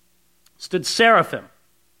throne, stood seraphim.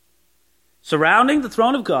 Surrounding the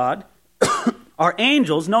throne of God are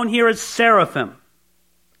angels known here as seraphim.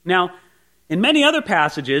 Now, in many other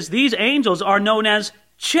passages, these angels are known as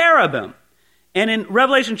cherubim. And in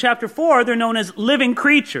Revelation chapter 4, they're known as living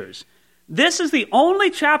creatures. This is the only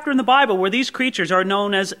chapter in the Bible where these creatures are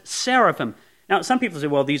known as seraphim. Now, some people say,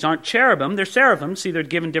 well, these aren't cherubim, they're seraphim. See, they're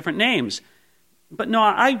given different names. But no,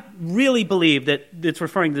 I really believe that it's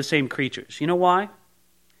referring to the same creatures. You know why?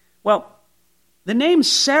 Well, the name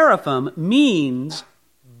seraphim means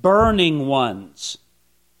burning ones.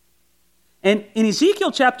 And in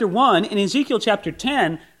Ezekiel chapter 1 and Ezekiel chapter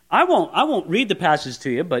 10, I won't read the passage to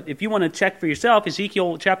you, but if you want to check for yourself,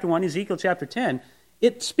 Ezekiel chapter 1, Ezekiel chapter 10,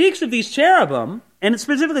 it speaks of these cherubim, and it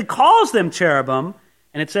specifically calls them cherubim,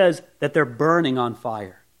 and it says that they're burning on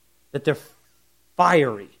fire, that they're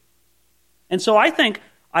fiery. And so I think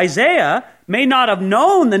Isaiah may not have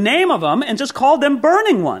known the name of them and just called them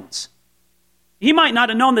burning ones. He might not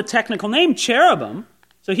have known the technical name cherubim,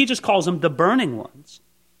 so he just calls them the burning ones.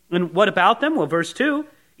 And what about them? Well, verse 2,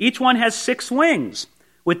 each one has 6 wings.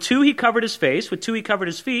 With 2 he covered his face, with 2 he covered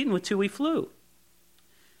his feet, and with 2 he flew.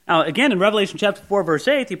 Now, again, in Revelation chapter 4, verse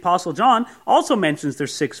 8, the Apostle John also mentions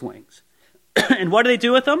there's 6 wings. And what do they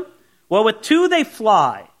do with them? Well, with 2 they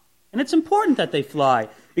fly. And it's important that they fly,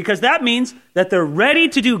 because that means that they're ready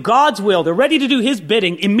to do God's will. They're ready to do His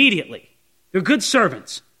bidding immediately. They're good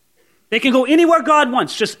servants. They can go anywhere God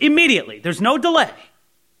wants, just immediately. There's no delay.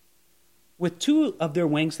 With 2 of their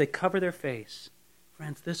wings, they cover their face.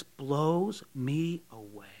 Friends, this blows me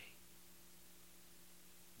away.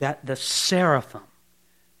 That the seraphim,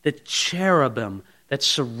 the cherubim that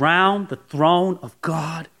surround the throne of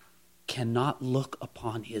God cannot look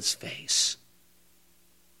upon his face.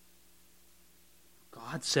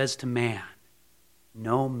 God says to man,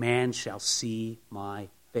 no man shall see my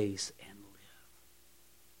face and live.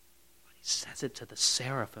 But he says it to the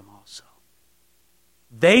seraphim also.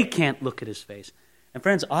 They can't look at his face. And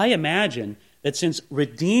friends, I imagine that since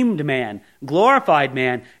redeemed man, glorified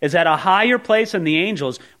man, is at a higher place than the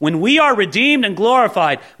angels, when we are redeemed and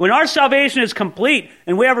glorified, when our salvation is complete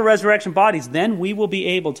and we have a resurrection bodies, then we will be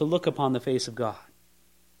able to look upon the face of God.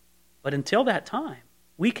 But until that time,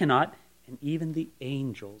 we cannot, and even the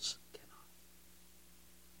angels cannot.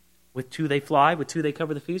 With two they fly, with two they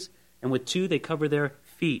cover the feet, and with two they cover their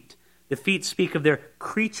feet. The feet speak of their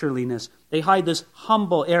creatureliness. They hide this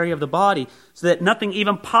humble area of the body so that nothing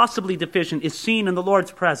even possibly deficient is seen in the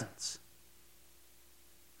Lord's presence.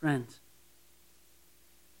 Friends,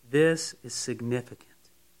 this is significant,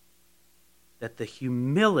 that the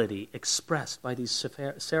humility expressed by these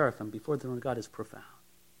seraphim before the throne of God is profound.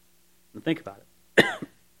 Now think about it.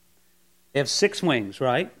 They have 6 wings,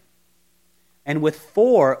 right? And with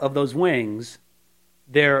 4 of those wings,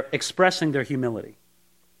 they're expressing their humility.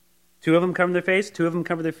 2 of them cover their face, 2 of them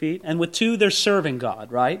cover their feet, and with 2 they're serving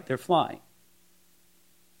God, right? They're flying.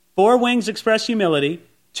 4 wings express humility,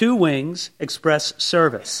 2 wings express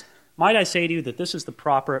service. Might I say to you that this is the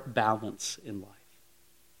proper balance in life?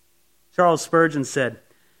 Charles Spurgeon said,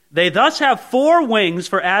 "They thus have 4 wings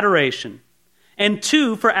for adoration, and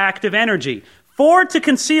 2 for active energy, 4 to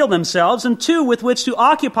conceal themselves, and 2 with which to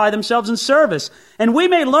occupy themselves in service. And we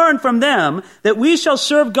may learn from them that we shall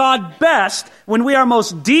serve God best when we are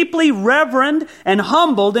most deeply reverend and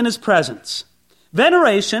humbled in his presence.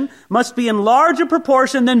 Veneration must be in larger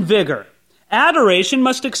proportion than vigor. Adoration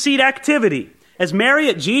must exceed activity. As Mary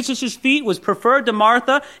at Jesus' feet was preferred to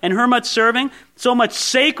Martha and her much serving, so much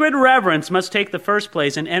sacred reverence must take the first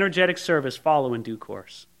place, and energetic service follow in due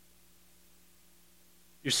course."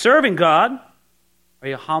 You're serving God. Are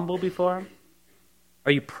you humble before him?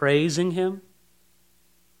 Are you praising him?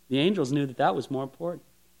 The angels knew that that was more important.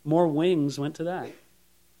 More wings went to that.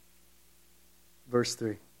 Verse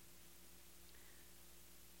 3.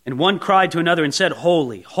 "And one cried to another and said,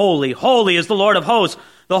 'Holy, holy, holy is the Lord of hosts.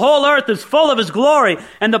 The whole earth is full of his glory.'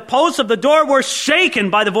 And the posts of the door were shaken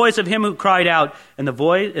by the voice of him who cried out, and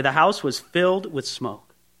the house was filled with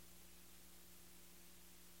smoke."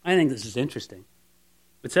 I think this is interesting.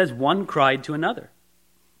 It says one cried to another.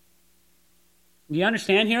 Do you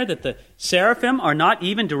understand here that the seraphim are not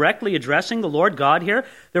even directly addressing the Lord God here?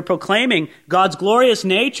 They're proclaiming God's glorious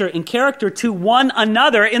nature and character to one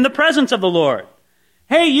another in the presence of the Lord.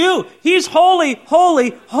 "Hey you, he's holy, holy,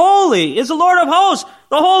 holy is the Lord of hosts.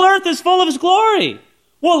 The whole earth is full of his glory."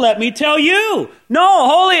 "Well, let me tell you. No,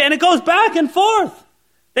 holy," and it goes back and forth.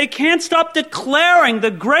 They can't stop declaring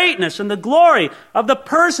the greatness and the glory of the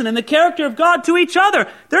person and the character of God to each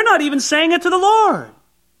other. They're not even saying it to the Lord.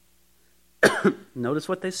 Notice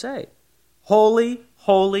what they say. "Holy,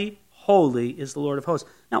 holy, holy is the Lord of hosts."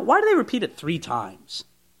 Now, why do they repeat it 3 times?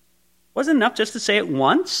 Wasn't it enough just to say it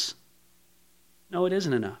once? No, it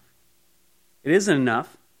isn't enough. It isn't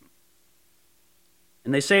enough.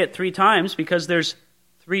 And they say it 3 times because there's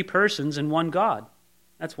 3 persons in one God.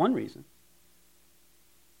 That's one reason.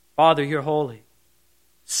 Father, you're holy.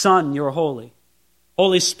 Son, you're holy.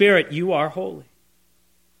 Holy Spirit, you are holy.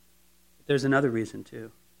 But there's another reason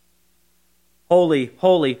too. Holy,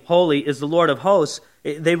 holy, holy is the Lord of hosts.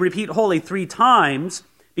 They repeat holy 3 times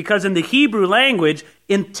because in the Hebrew language,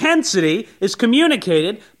 intensity is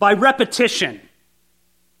communicated by repetition.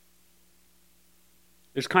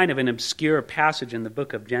 There's kind of an obscure passage in the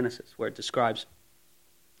book of Genesis where it describes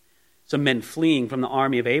some men fleeing from the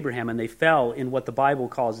army of Abraham, and they fell in what the Bible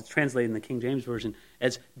calls, it's translated in the King James Version,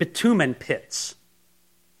 as bitumen pits.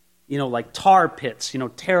 You know, like tar pits,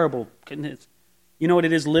 terrible. You know what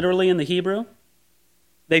it is literally in the Hebrew?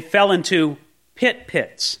 They fell into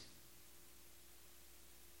pits.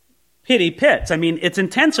 Pity pits. I mean, it's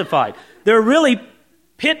intensified. They're really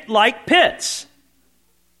pit-like pits.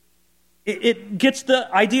 It gets the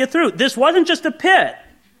idea through. This wasn't just a pit.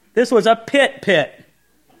 This was a pit.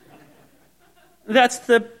 That's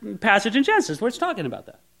the passage in Genesis where it's talking about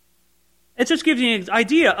that. It just gives you an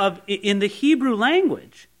idea of, in the Hebrew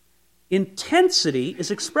language, intensity is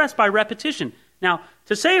expressed by repetition. Now,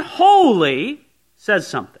 to say holy says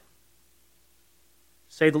something.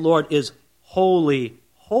 Say the Lord is holy,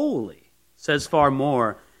 holy says far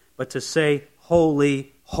more. But to say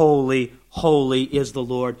holy, holy, holy is the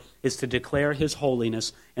Lord is to declare his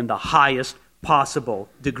holiness in the highest possible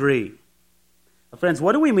degree. Friends,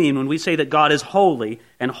 what do we mean when we say that God is holy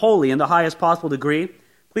and holy in the highest possible degree?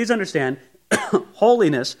 Please understand,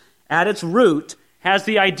 holiness at its root has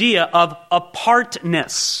the idea of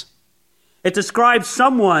apartness. It describes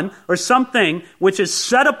someone or something which is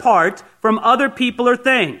set apart from other people or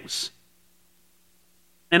things.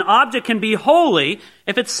 An object can be holy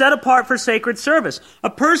if it's set apart for sacred service. A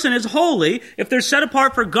person is holy if they're set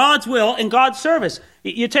apart for God's will and God's service.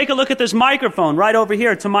 You take a look at this microphone right over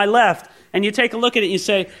here to my left, and you take a look at it and you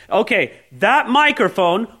say, okay, that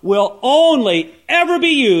microphone will only ever be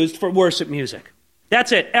used for worship music.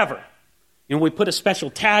 That's it, ever. You know, we put a special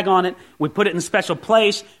tag on it, we put it in a special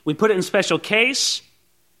place, we put it in a special case.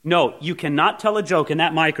 No, you cannot tell a joke in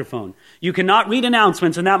that microphone. You cannot read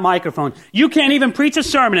announcements in that microphone. You can't even preach a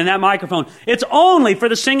sermon in that microphone. It's only for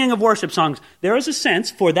the singing of worship songs. There is a sense,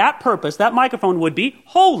 for that purpose, that microphone would be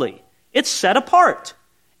holy. It's set apart.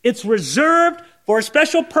 It's reserved for a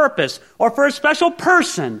special purpose or for a special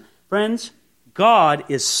person. Friends, God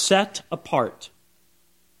is set apart.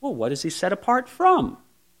 Well, what is he set apart from?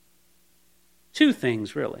 Two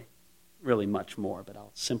things, really. Really much more, but I'll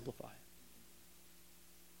simplify it.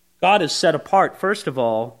 God is set apart, first of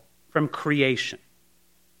all, from creation.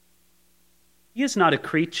 He is not a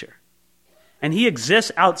creature, and he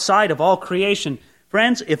exists outside of all creation.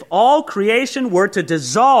 Friends, if all creation were to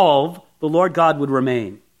dissolve, the Lord God would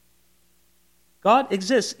remain. God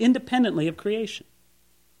exists independently of creation.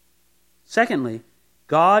 Secondly,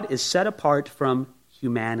 God is set apart from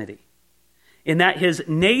humanity, in that his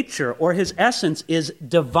nature or his essence is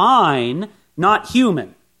divine, not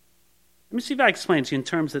human. Let me see if I explain to you in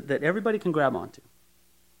terms that everybody can grab onto.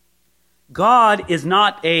 God is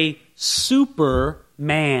not a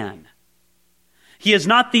superman. He is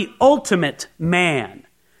not the ultimate man.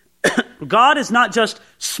 God is not just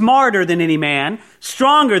smarter than any man,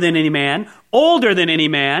 stronger than any man, older than any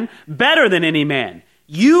man, better than any man.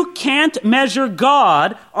 You can't measure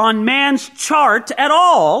God on man's chart at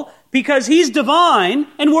all because he's divine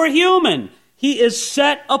and we're human. He is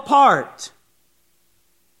set apart.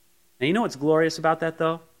 Now, you know what's glorious about that,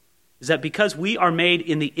 though? Is that because we are made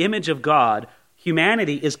in the image of God,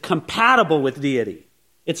 humanity is compatible with deity.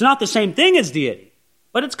 It's not the same thing as deity,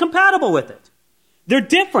 but it's compatible with it. They're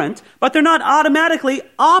different, but they're not automatically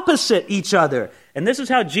opposite each other. And this is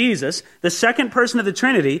how Jesus, the second person of the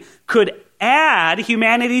Trinity, could add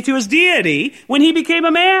humanity to his deity when he became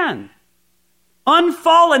a man.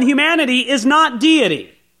 Unfallen humanity is not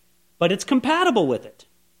deity, but it's compatible with it.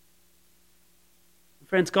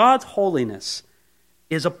 Friends, God's holiness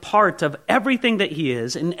is a part of everything that he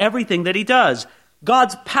is and everything that he does.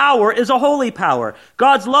 God's power is a holy power.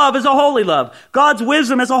 God's love is a holy love. God's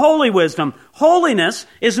wisdom is a holy wisdom. Holiness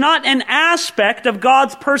is not an aspect of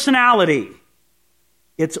God's personality.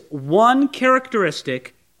 It's one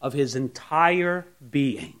characteristic of his entire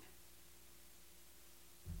being.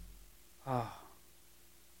 Oh.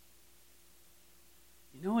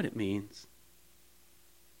 You know what it means?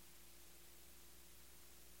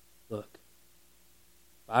 Look,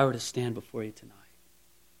 if I were to stand before you tonight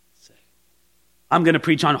and say, I'm going to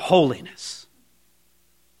preach on holiness.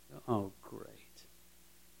 Oh, great.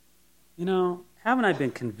 You know, haven't I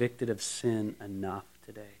been convicted of sin enough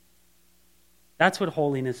today? That's what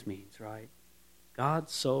holiness means, right?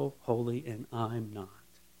 God's so holy and I'm not.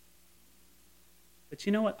 But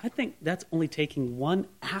you know what? I think that's only taking one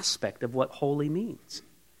aspect of what holy means.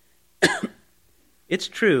 It's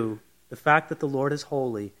true, the fact that the Lord is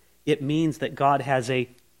holy, it means that God has a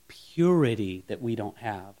purity that we don't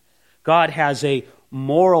have. God has a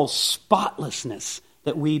moral spotlessness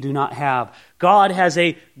that we do not have. God has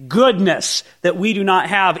a goodness that we do not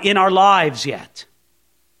have in our lives yet.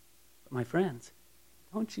 But my friends,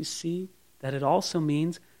 don't you see that it also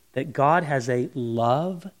means that God has a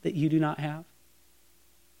love that you do not have?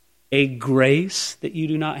 A grace that you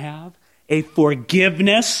do not have? A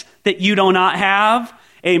forgiveness that you do not have?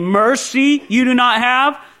 A mercy you do not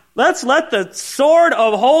have? Let's let the sword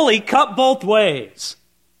of holy cut both ways.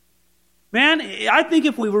 Man, I think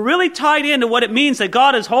if we were really tied into what it means that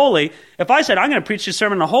God is holy, if I said, I'm going to preach this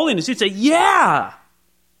sermon on holiness, you'd say, yeah.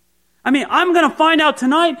 I mean, I'm going to find out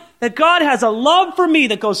tonight that God has a love for me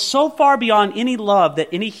that goes so far beyond any love that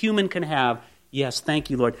any human can have. Yes, thank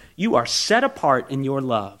you, Lord. You are set apart in your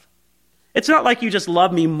love. It's not like you just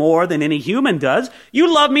love me more than any human does.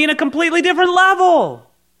 You love me in a completely different level.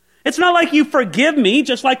 It's not like you forgive me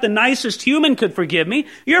just like the nicest human could forgive me.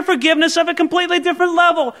 Your forgiveness of a completely different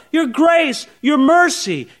level. Your grace, your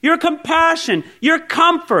mercy, your compassion, your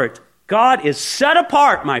comfort. God is set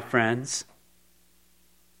apart, my friends.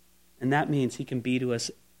 And that means he can be to us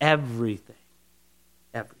everything.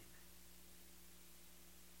 Everything.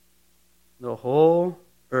 The whole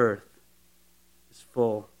earth is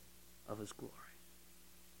full of his glory.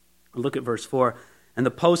 Look at verse 4. And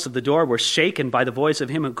the posts of the door were shaken by the voice of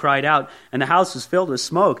him who cried out, and the house was filled with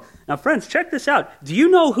smoke. Now, friends, check this out. Do you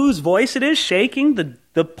know whose voice it is shaking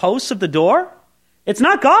the posts of the door? It's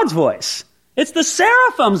not God's voice. It's the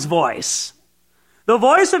seraphim's voice. The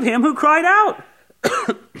voice of him who cried out.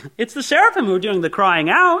 It's the seraphim who are doing the crying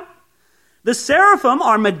out. The seraphim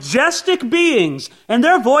are majestic beings, and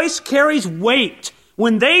their voice carries weight.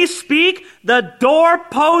 When they speak, the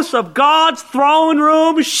doorposts of God's throne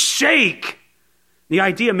room shake. The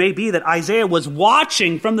idea may be that Isaiah was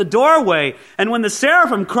watching from the doorway, and when the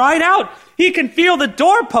seraphim cried out, he can feel the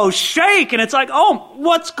doorpost shake, and it's like, oh,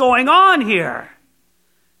 what's going on here?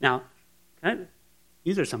 Now,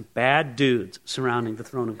 these are some bad dudes surrounding the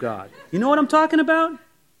throne of God. You know what I'm talking about?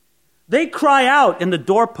 They cry out, and the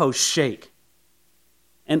doorposts shake.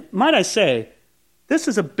 And might I say, this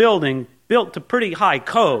is a building built to pretty high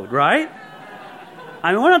code, right?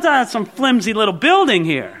 I mean, we're not talking about some flimsy little building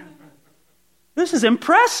here. This is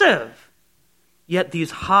impressive. Yet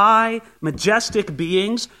these high, majestic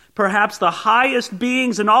beings, perhaps the highest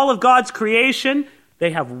beings in all of God's creation,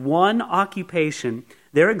 they have one occupation.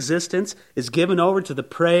 Their existence is given over to the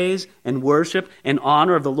praise and worship and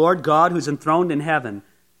honor of the Lord God who's enthroned in heaven.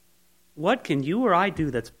 What can you or I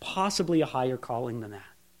do that's possibly a higher calling than that?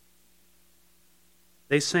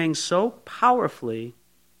 They sang so powerfully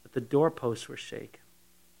that the doorposts were shaken.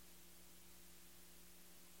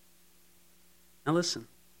 Now listen,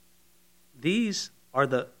 these are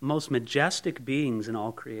the most majestic beings in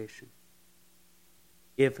all creation.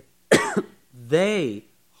 If they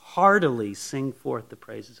heartily sing forth the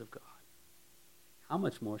praises of God, how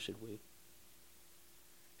much more should we?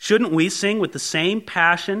 Shouldn't we sing with the same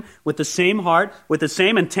passion, with the same heart, with the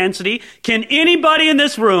same intensity? Can anybody in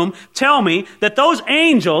this room tell me that those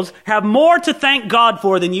angels have more to thank God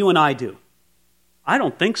for than you and I do? I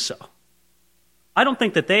don't think so. I don't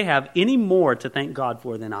think that they have any more to thank God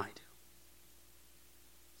for than I do.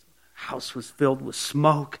 So the house was filled with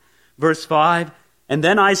smoke. Verse 5, and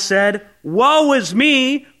then I said, woe is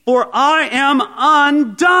me, for I am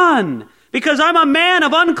undone, because I'm a man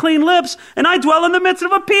of unclean lips, and I dwell in the midst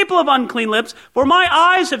of a people of unclean lips, for my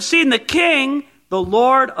eyes have seen the King, the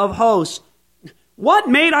Lord of hosts. What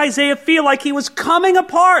made Isaiah feel like he was coming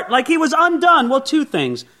apart, like he was undone? Well, two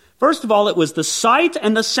things. First of all, it was the sight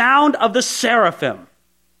and the sound of the seraphim.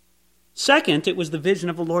 Second, it was the vision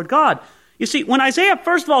of the Lord God. You see, when Isaiah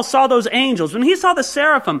first of all saw those angels, when he saw the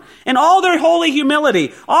seraphim and all their holy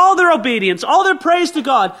humility, all their obedience, all their praise to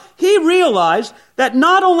God, he realized that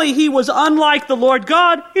not only he was unlike the Lord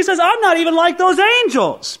God, he says, I'm not even like those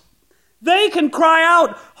angels. They can cry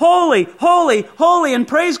out, holy, holy, holy, and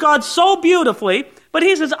praise God so beautifully, but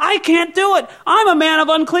he says, I can't do it. I'm a man of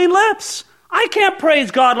unclean lips. I can't praise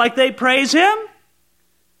God like they praise him.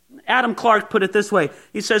 Adam Clark put it this way.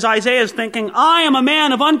 He says, Isaiah is thinking, I am a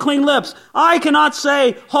man of unclean lips. I cannot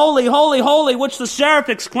say, holy, holy, holy, which the seraphs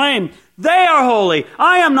exclaim. They are holy.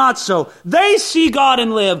 I am not so. They see God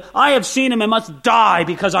and live. I have seen him and must die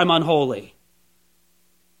because I'm unholy.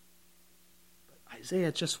 But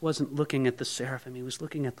Isaiah just wasn't looking at the seraphim. He was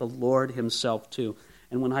looking at the Lord himself too.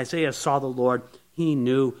 And when Isaiah saw the Lord, he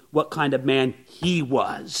knew what kind of man he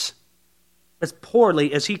was. As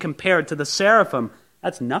poorly as he compared to the seraphim,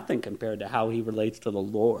 that's nothing compared to how he relates to the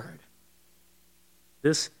Lord.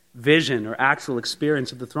 This vision or actual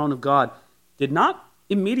experience of the throne of God did not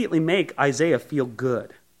immediately make Isaiah feel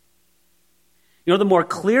good. You know, the more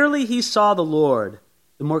clearly he saw the Lord,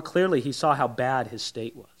 the more clearly he saw how bad his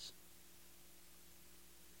state was.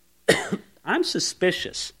 I'm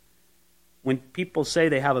suspicious when people say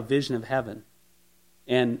they have a vision of heaven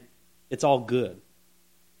and it's all good.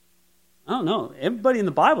 I don't know. Everybody in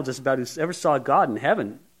the Bible just about who ever saw God in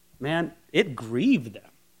heaven, man, it grieved them.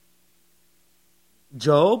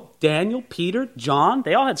 Job, Daniel, Peter, John,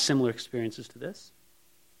 they all had similar experiences to this.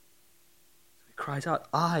 He cries out,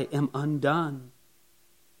 I am undone.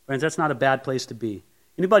 Friends, that's not a bad place to be.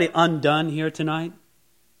 Anybody undone here tonight?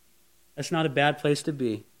 That's not a bad place to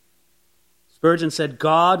be. Spurgeon said,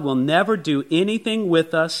 God will never do anything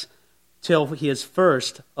with us till he has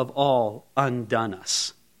first of all undone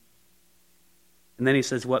us. And then he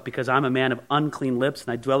says, what? Because I'm a man of unclean lips,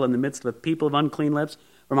 and I dwell in the midst of a people of unclean lips,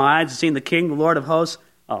 for my eyes have seen the King, the Lord of hosts.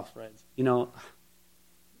 Oh, friends, you know,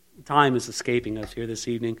 time is escaping us here this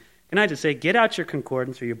evening. Can I just say, get out your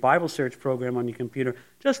concordance or your Bible search program on your computer.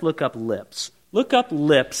 Just look up lips. Look up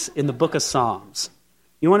lips in the book of Psalms.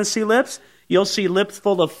 You want to see lips? You'll see lips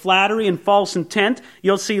full of flattery and false intent.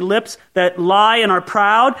 You'll see lips that lie and are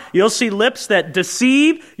proud. You'll see lips that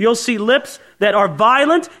deceive. You'll see lips that are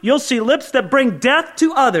violent. You'll see lips that bring death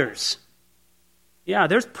to others. Yeah,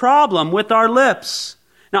 there's problem with our lips.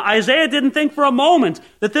 Now, Isaiah didn't think for a moment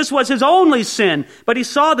that this was his only sin, but he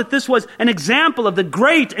saw that this was an example of the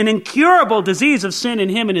great and incurable disease of sin in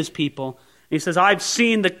him and his people. He says, I've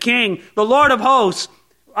seen the King, the Lord of hosts.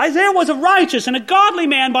 Isaiah was a righteous and a godly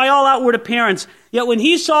man by all outward appearance. Yet when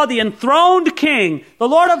he saw the enthroned King, the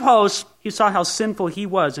Lord of hosts, he saw how sinful he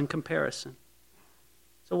was in comparison.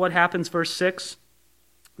 So what happens, verse 6?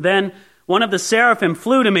 Then one of the seraphim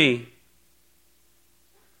flew to me,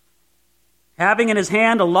 having in his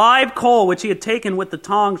hand a live coal which he had taken with the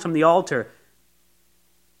tongs from the altar.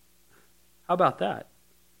 How about that?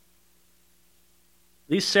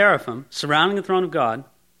 These seraphim surrounding the throne of God,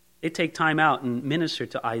 they take time out and minister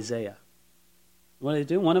to Isaiah. What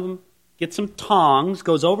do? One of them gets some tongs,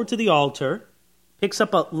 goes over to the altar, picks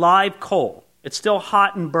up a live coal. It's still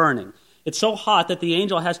hot and burning. It's so hot that the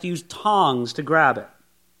angel has to use tongs to grab it.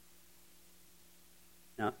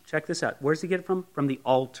 Now, check this out. Where does he get it from? From the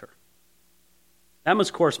altar. That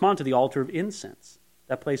must correspond to the altar of incense,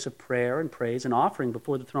 that place of prayer and praise and offering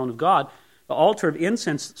before the throne of God. The altar of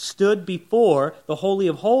incense stood before the Holy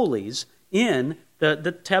of Holies in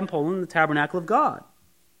the temple and the tabernacle of God.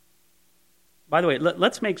 By the way,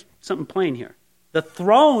 let's make something plain here. The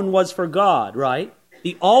throne was for God, right?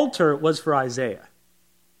 The altar was for Isaiah.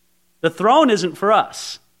 The throne isn't for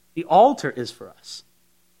us. The altar is for us.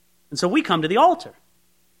 And so we come to the altar.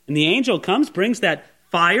 And the angel comes, brings that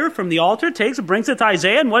fire from the altar, takes it, brings it to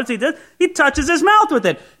Isaiah, and what does he do? He touches his mouth with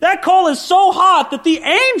it. That coal is so hot that the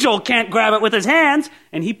angel can't grab it with his hands,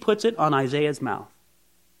 and he puts it on Isaiah's mouth.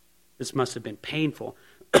 This must have been painful.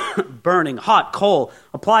 Burning, hot coal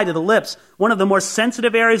applied to the lips, one of the more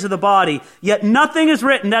sensitive areas of the body, yet nothing is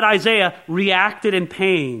written that Isaiah reacted in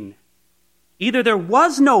pain. Either there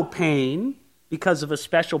was no pain because of a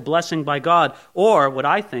special blessing by God, or, what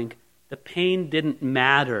I think, the pain didn't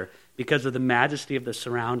matter because of the majesty of the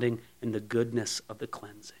surrounding and the goodness of the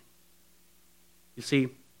cleansing. You see,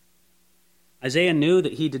 Isaiah knew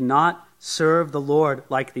that he did not serve the Lord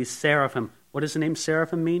like these seraphim. What does the name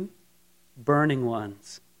seraphim mean? Burning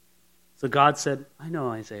ones. So God said, I know,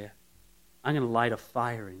 Isaiah, I'm going to light a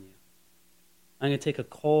fire in you. I'm going to take a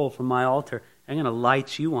coal from my altar. I'm going to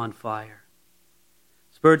light you on fire.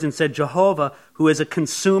 Spurgeon said, Jehovah, who is a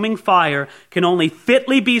consuming fire, can only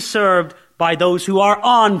fitly be served by those who are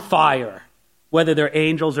on fire, whether they're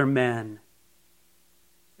angels or men.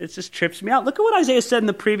 It just trips me out. Look at what Isaiah said in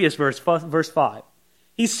the previous verse 5.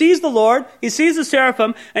 He sees the Lord, he sees the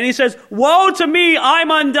seraphim, and he says, woe to me,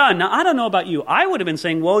 I'm undone. Now, I don't know about you. I would have been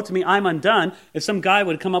saying, woe to me, I'm undone, if some guy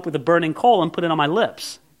would have come up with a burning coal and put it on my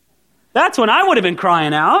lips. That's when I would have been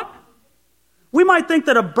crying out. We might think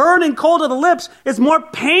that a burning coal to the lips is more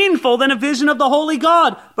painful than a vision of the holy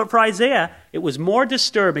God. But for Isaiah, it was more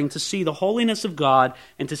disturbing to see the holiness of God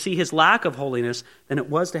and to see his lack of holiness than it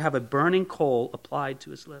was to have a burning coal applied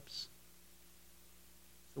to his lips.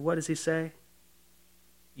 So what does he say?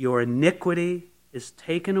 Your iniquity is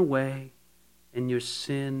taken away and your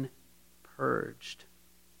sin purged.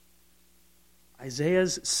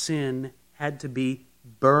 Isaiah's sin had to be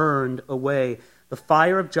burned away. The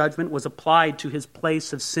fire of judgment was applied to his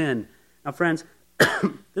place of sin. Now, friends,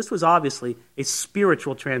 this was obviously a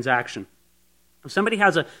spiritual transaction. If somebody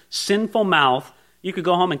has a sinful mouth, you could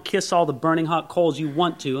go home and kiss all the burning hot coals you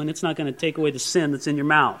want to, and it's not going to take away the sin that's in your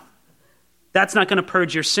mouth. That's not going to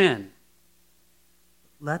purge your sin.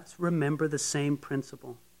 Let's remember the same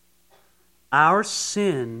principle. Our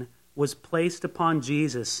sin was placed upon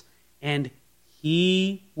Jesus, and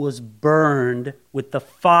he was burned with the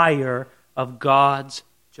fire of God's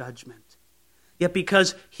judgment. Yet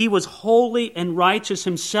because he was holy and righteous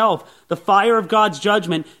himself, the fire of God's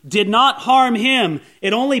judgment did not harm him.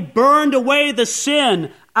 It only burned away the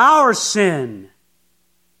sin, our sin.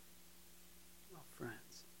 Well,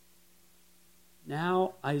 friends,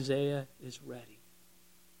 now Isaiah is ready.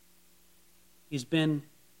 He's been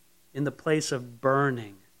in the place of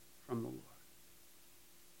burning from the Lord.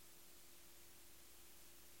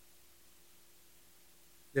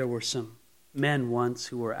 There were some men once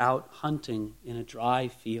who were out hunting in a dry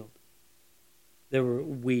field. There were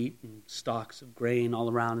wheat and stalks of grain all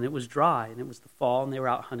around, and it was dry, and it was the fall, and they were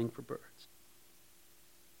out hunting for birds.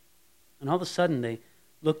 And all of a sudden, they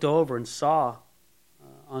looked over and saw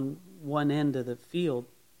on one end of the field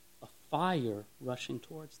a fire rushing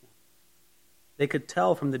towards them. They could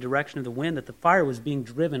tell from the direction of the wind that the fire was being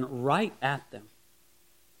driven right at them.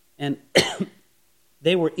 And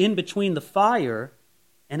they were in between the fire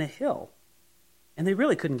and a hill. And they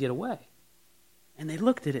really couldn't get away. And they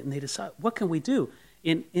looked at it and they decided, what can we do?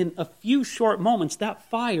 In a few short moments, that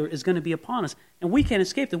fire is going to be upon us, and we can't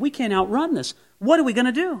escape it. We can't outrun this. What are we going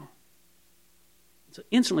to do? So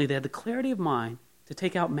instantly they had the clarity of mind to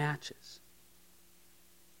take out matches.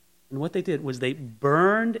 And what they did was they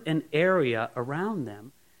burned an area around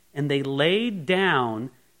them, and they laid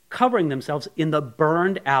down, covering themselves in the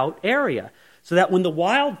burned out area, so that when the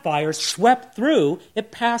wildfire swept through,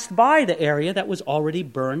 it passed by the area that was already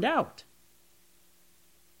burned out.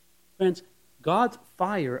 Friends, God's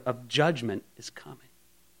fire of judgment is coming.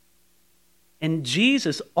 And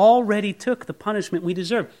Jesus already took the punishment we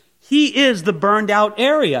deserve. He is the burned out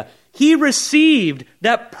area. He received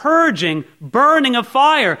that purging, burning of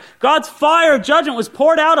fire. God's fire of judgment was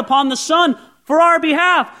poured out upon the Son for our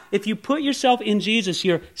behalf. If you put yourself in Jesus,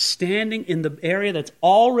 you're standing in the area that's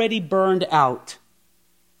already burned out,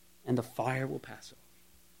 and the fire will pass over.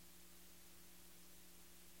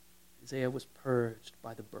 Isaiah was purged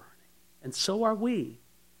by the burning, and so are we,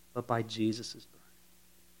 but by Jesus' burning.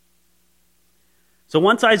 So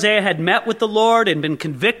once Isaiah had met with the Lord and been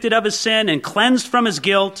convicted of his sin and cleansed from his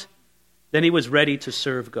guilt, then he was ready to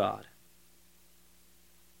serve God.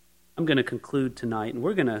 I'm going to conclude tonight, and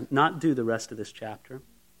we're going to not do the rest of this chapter.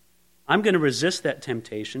 I'm going to resist that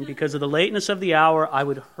temptation. Because of the lateness of the hour, I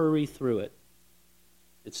would hurry through it.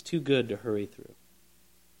 It's too good to hurry through.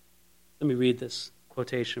 Let me read this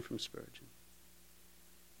quotation from Spurgeon.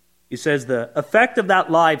 He says, the effect of that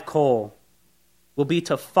live coal will be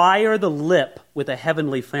to fire the lip with a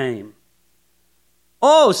heavenly flame.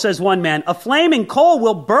 Oh, says one man, a flaming coal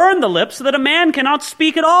will burn the lips so that a man cannot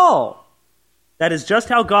speak at all. That is just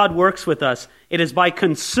how God works with us. It is by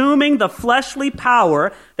consuming the fleshly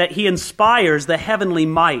power that he inspires the heavenly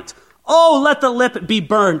might. Oh, let the lip be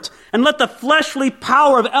burnt, and let the fleshly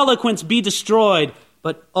power of eloquence be destroyed.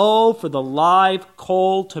 But oh, for the live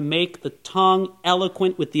coal to make the tongue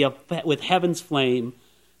eloquent with heaven's flame,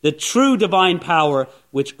 the true divine power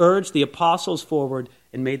which urged the apostles forward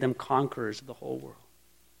and made them conquerors of the whole world.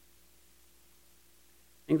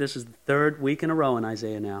 I think this is the third week in a row in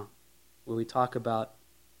Isaiah now where we talk about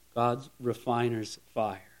God's refiner's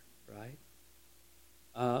fire, right?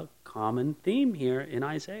 A common theme here in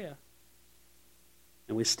Isaiah.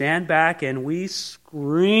 And we stand back and we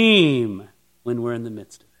scream when we're in the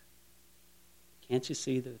midst of it. Can't you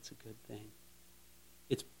see that it's a good thing?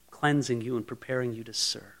 It's cleansing you and preparing you to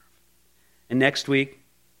serve. And next week,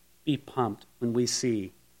 be pumped when we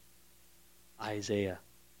see Isaiah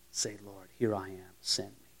say, Lord, here I am, send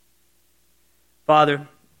me. Father,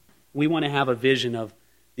 we want to have a vision of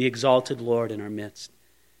the exalted Lord in our midst.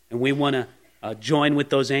 And we want to join with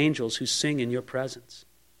those angels who sing in your presence.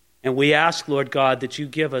 And we ask, Lord God, that you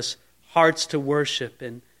give us hearts to worship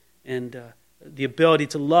and the ability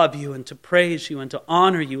to love you and to praise you and to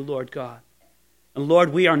honor you, Lord God. And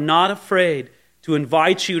Lord, we are not afraid to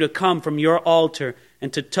invite you to come from your altar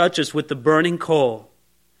and to touch us with the burning coal.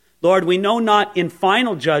 Lord, we know not in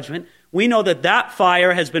final judgment, we know that that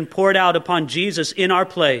fire has been poured out upon Jesus in our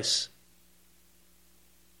place.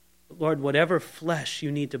 But Lord, whatever flesh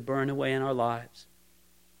you need to burn away in our lives,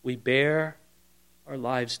 we bear our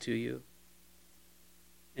lives to you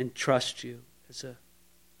and trust you as a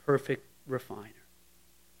perfect refiner.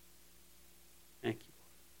 Thank you,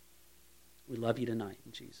 Lord. We love you tonight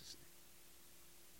in Jesus' name.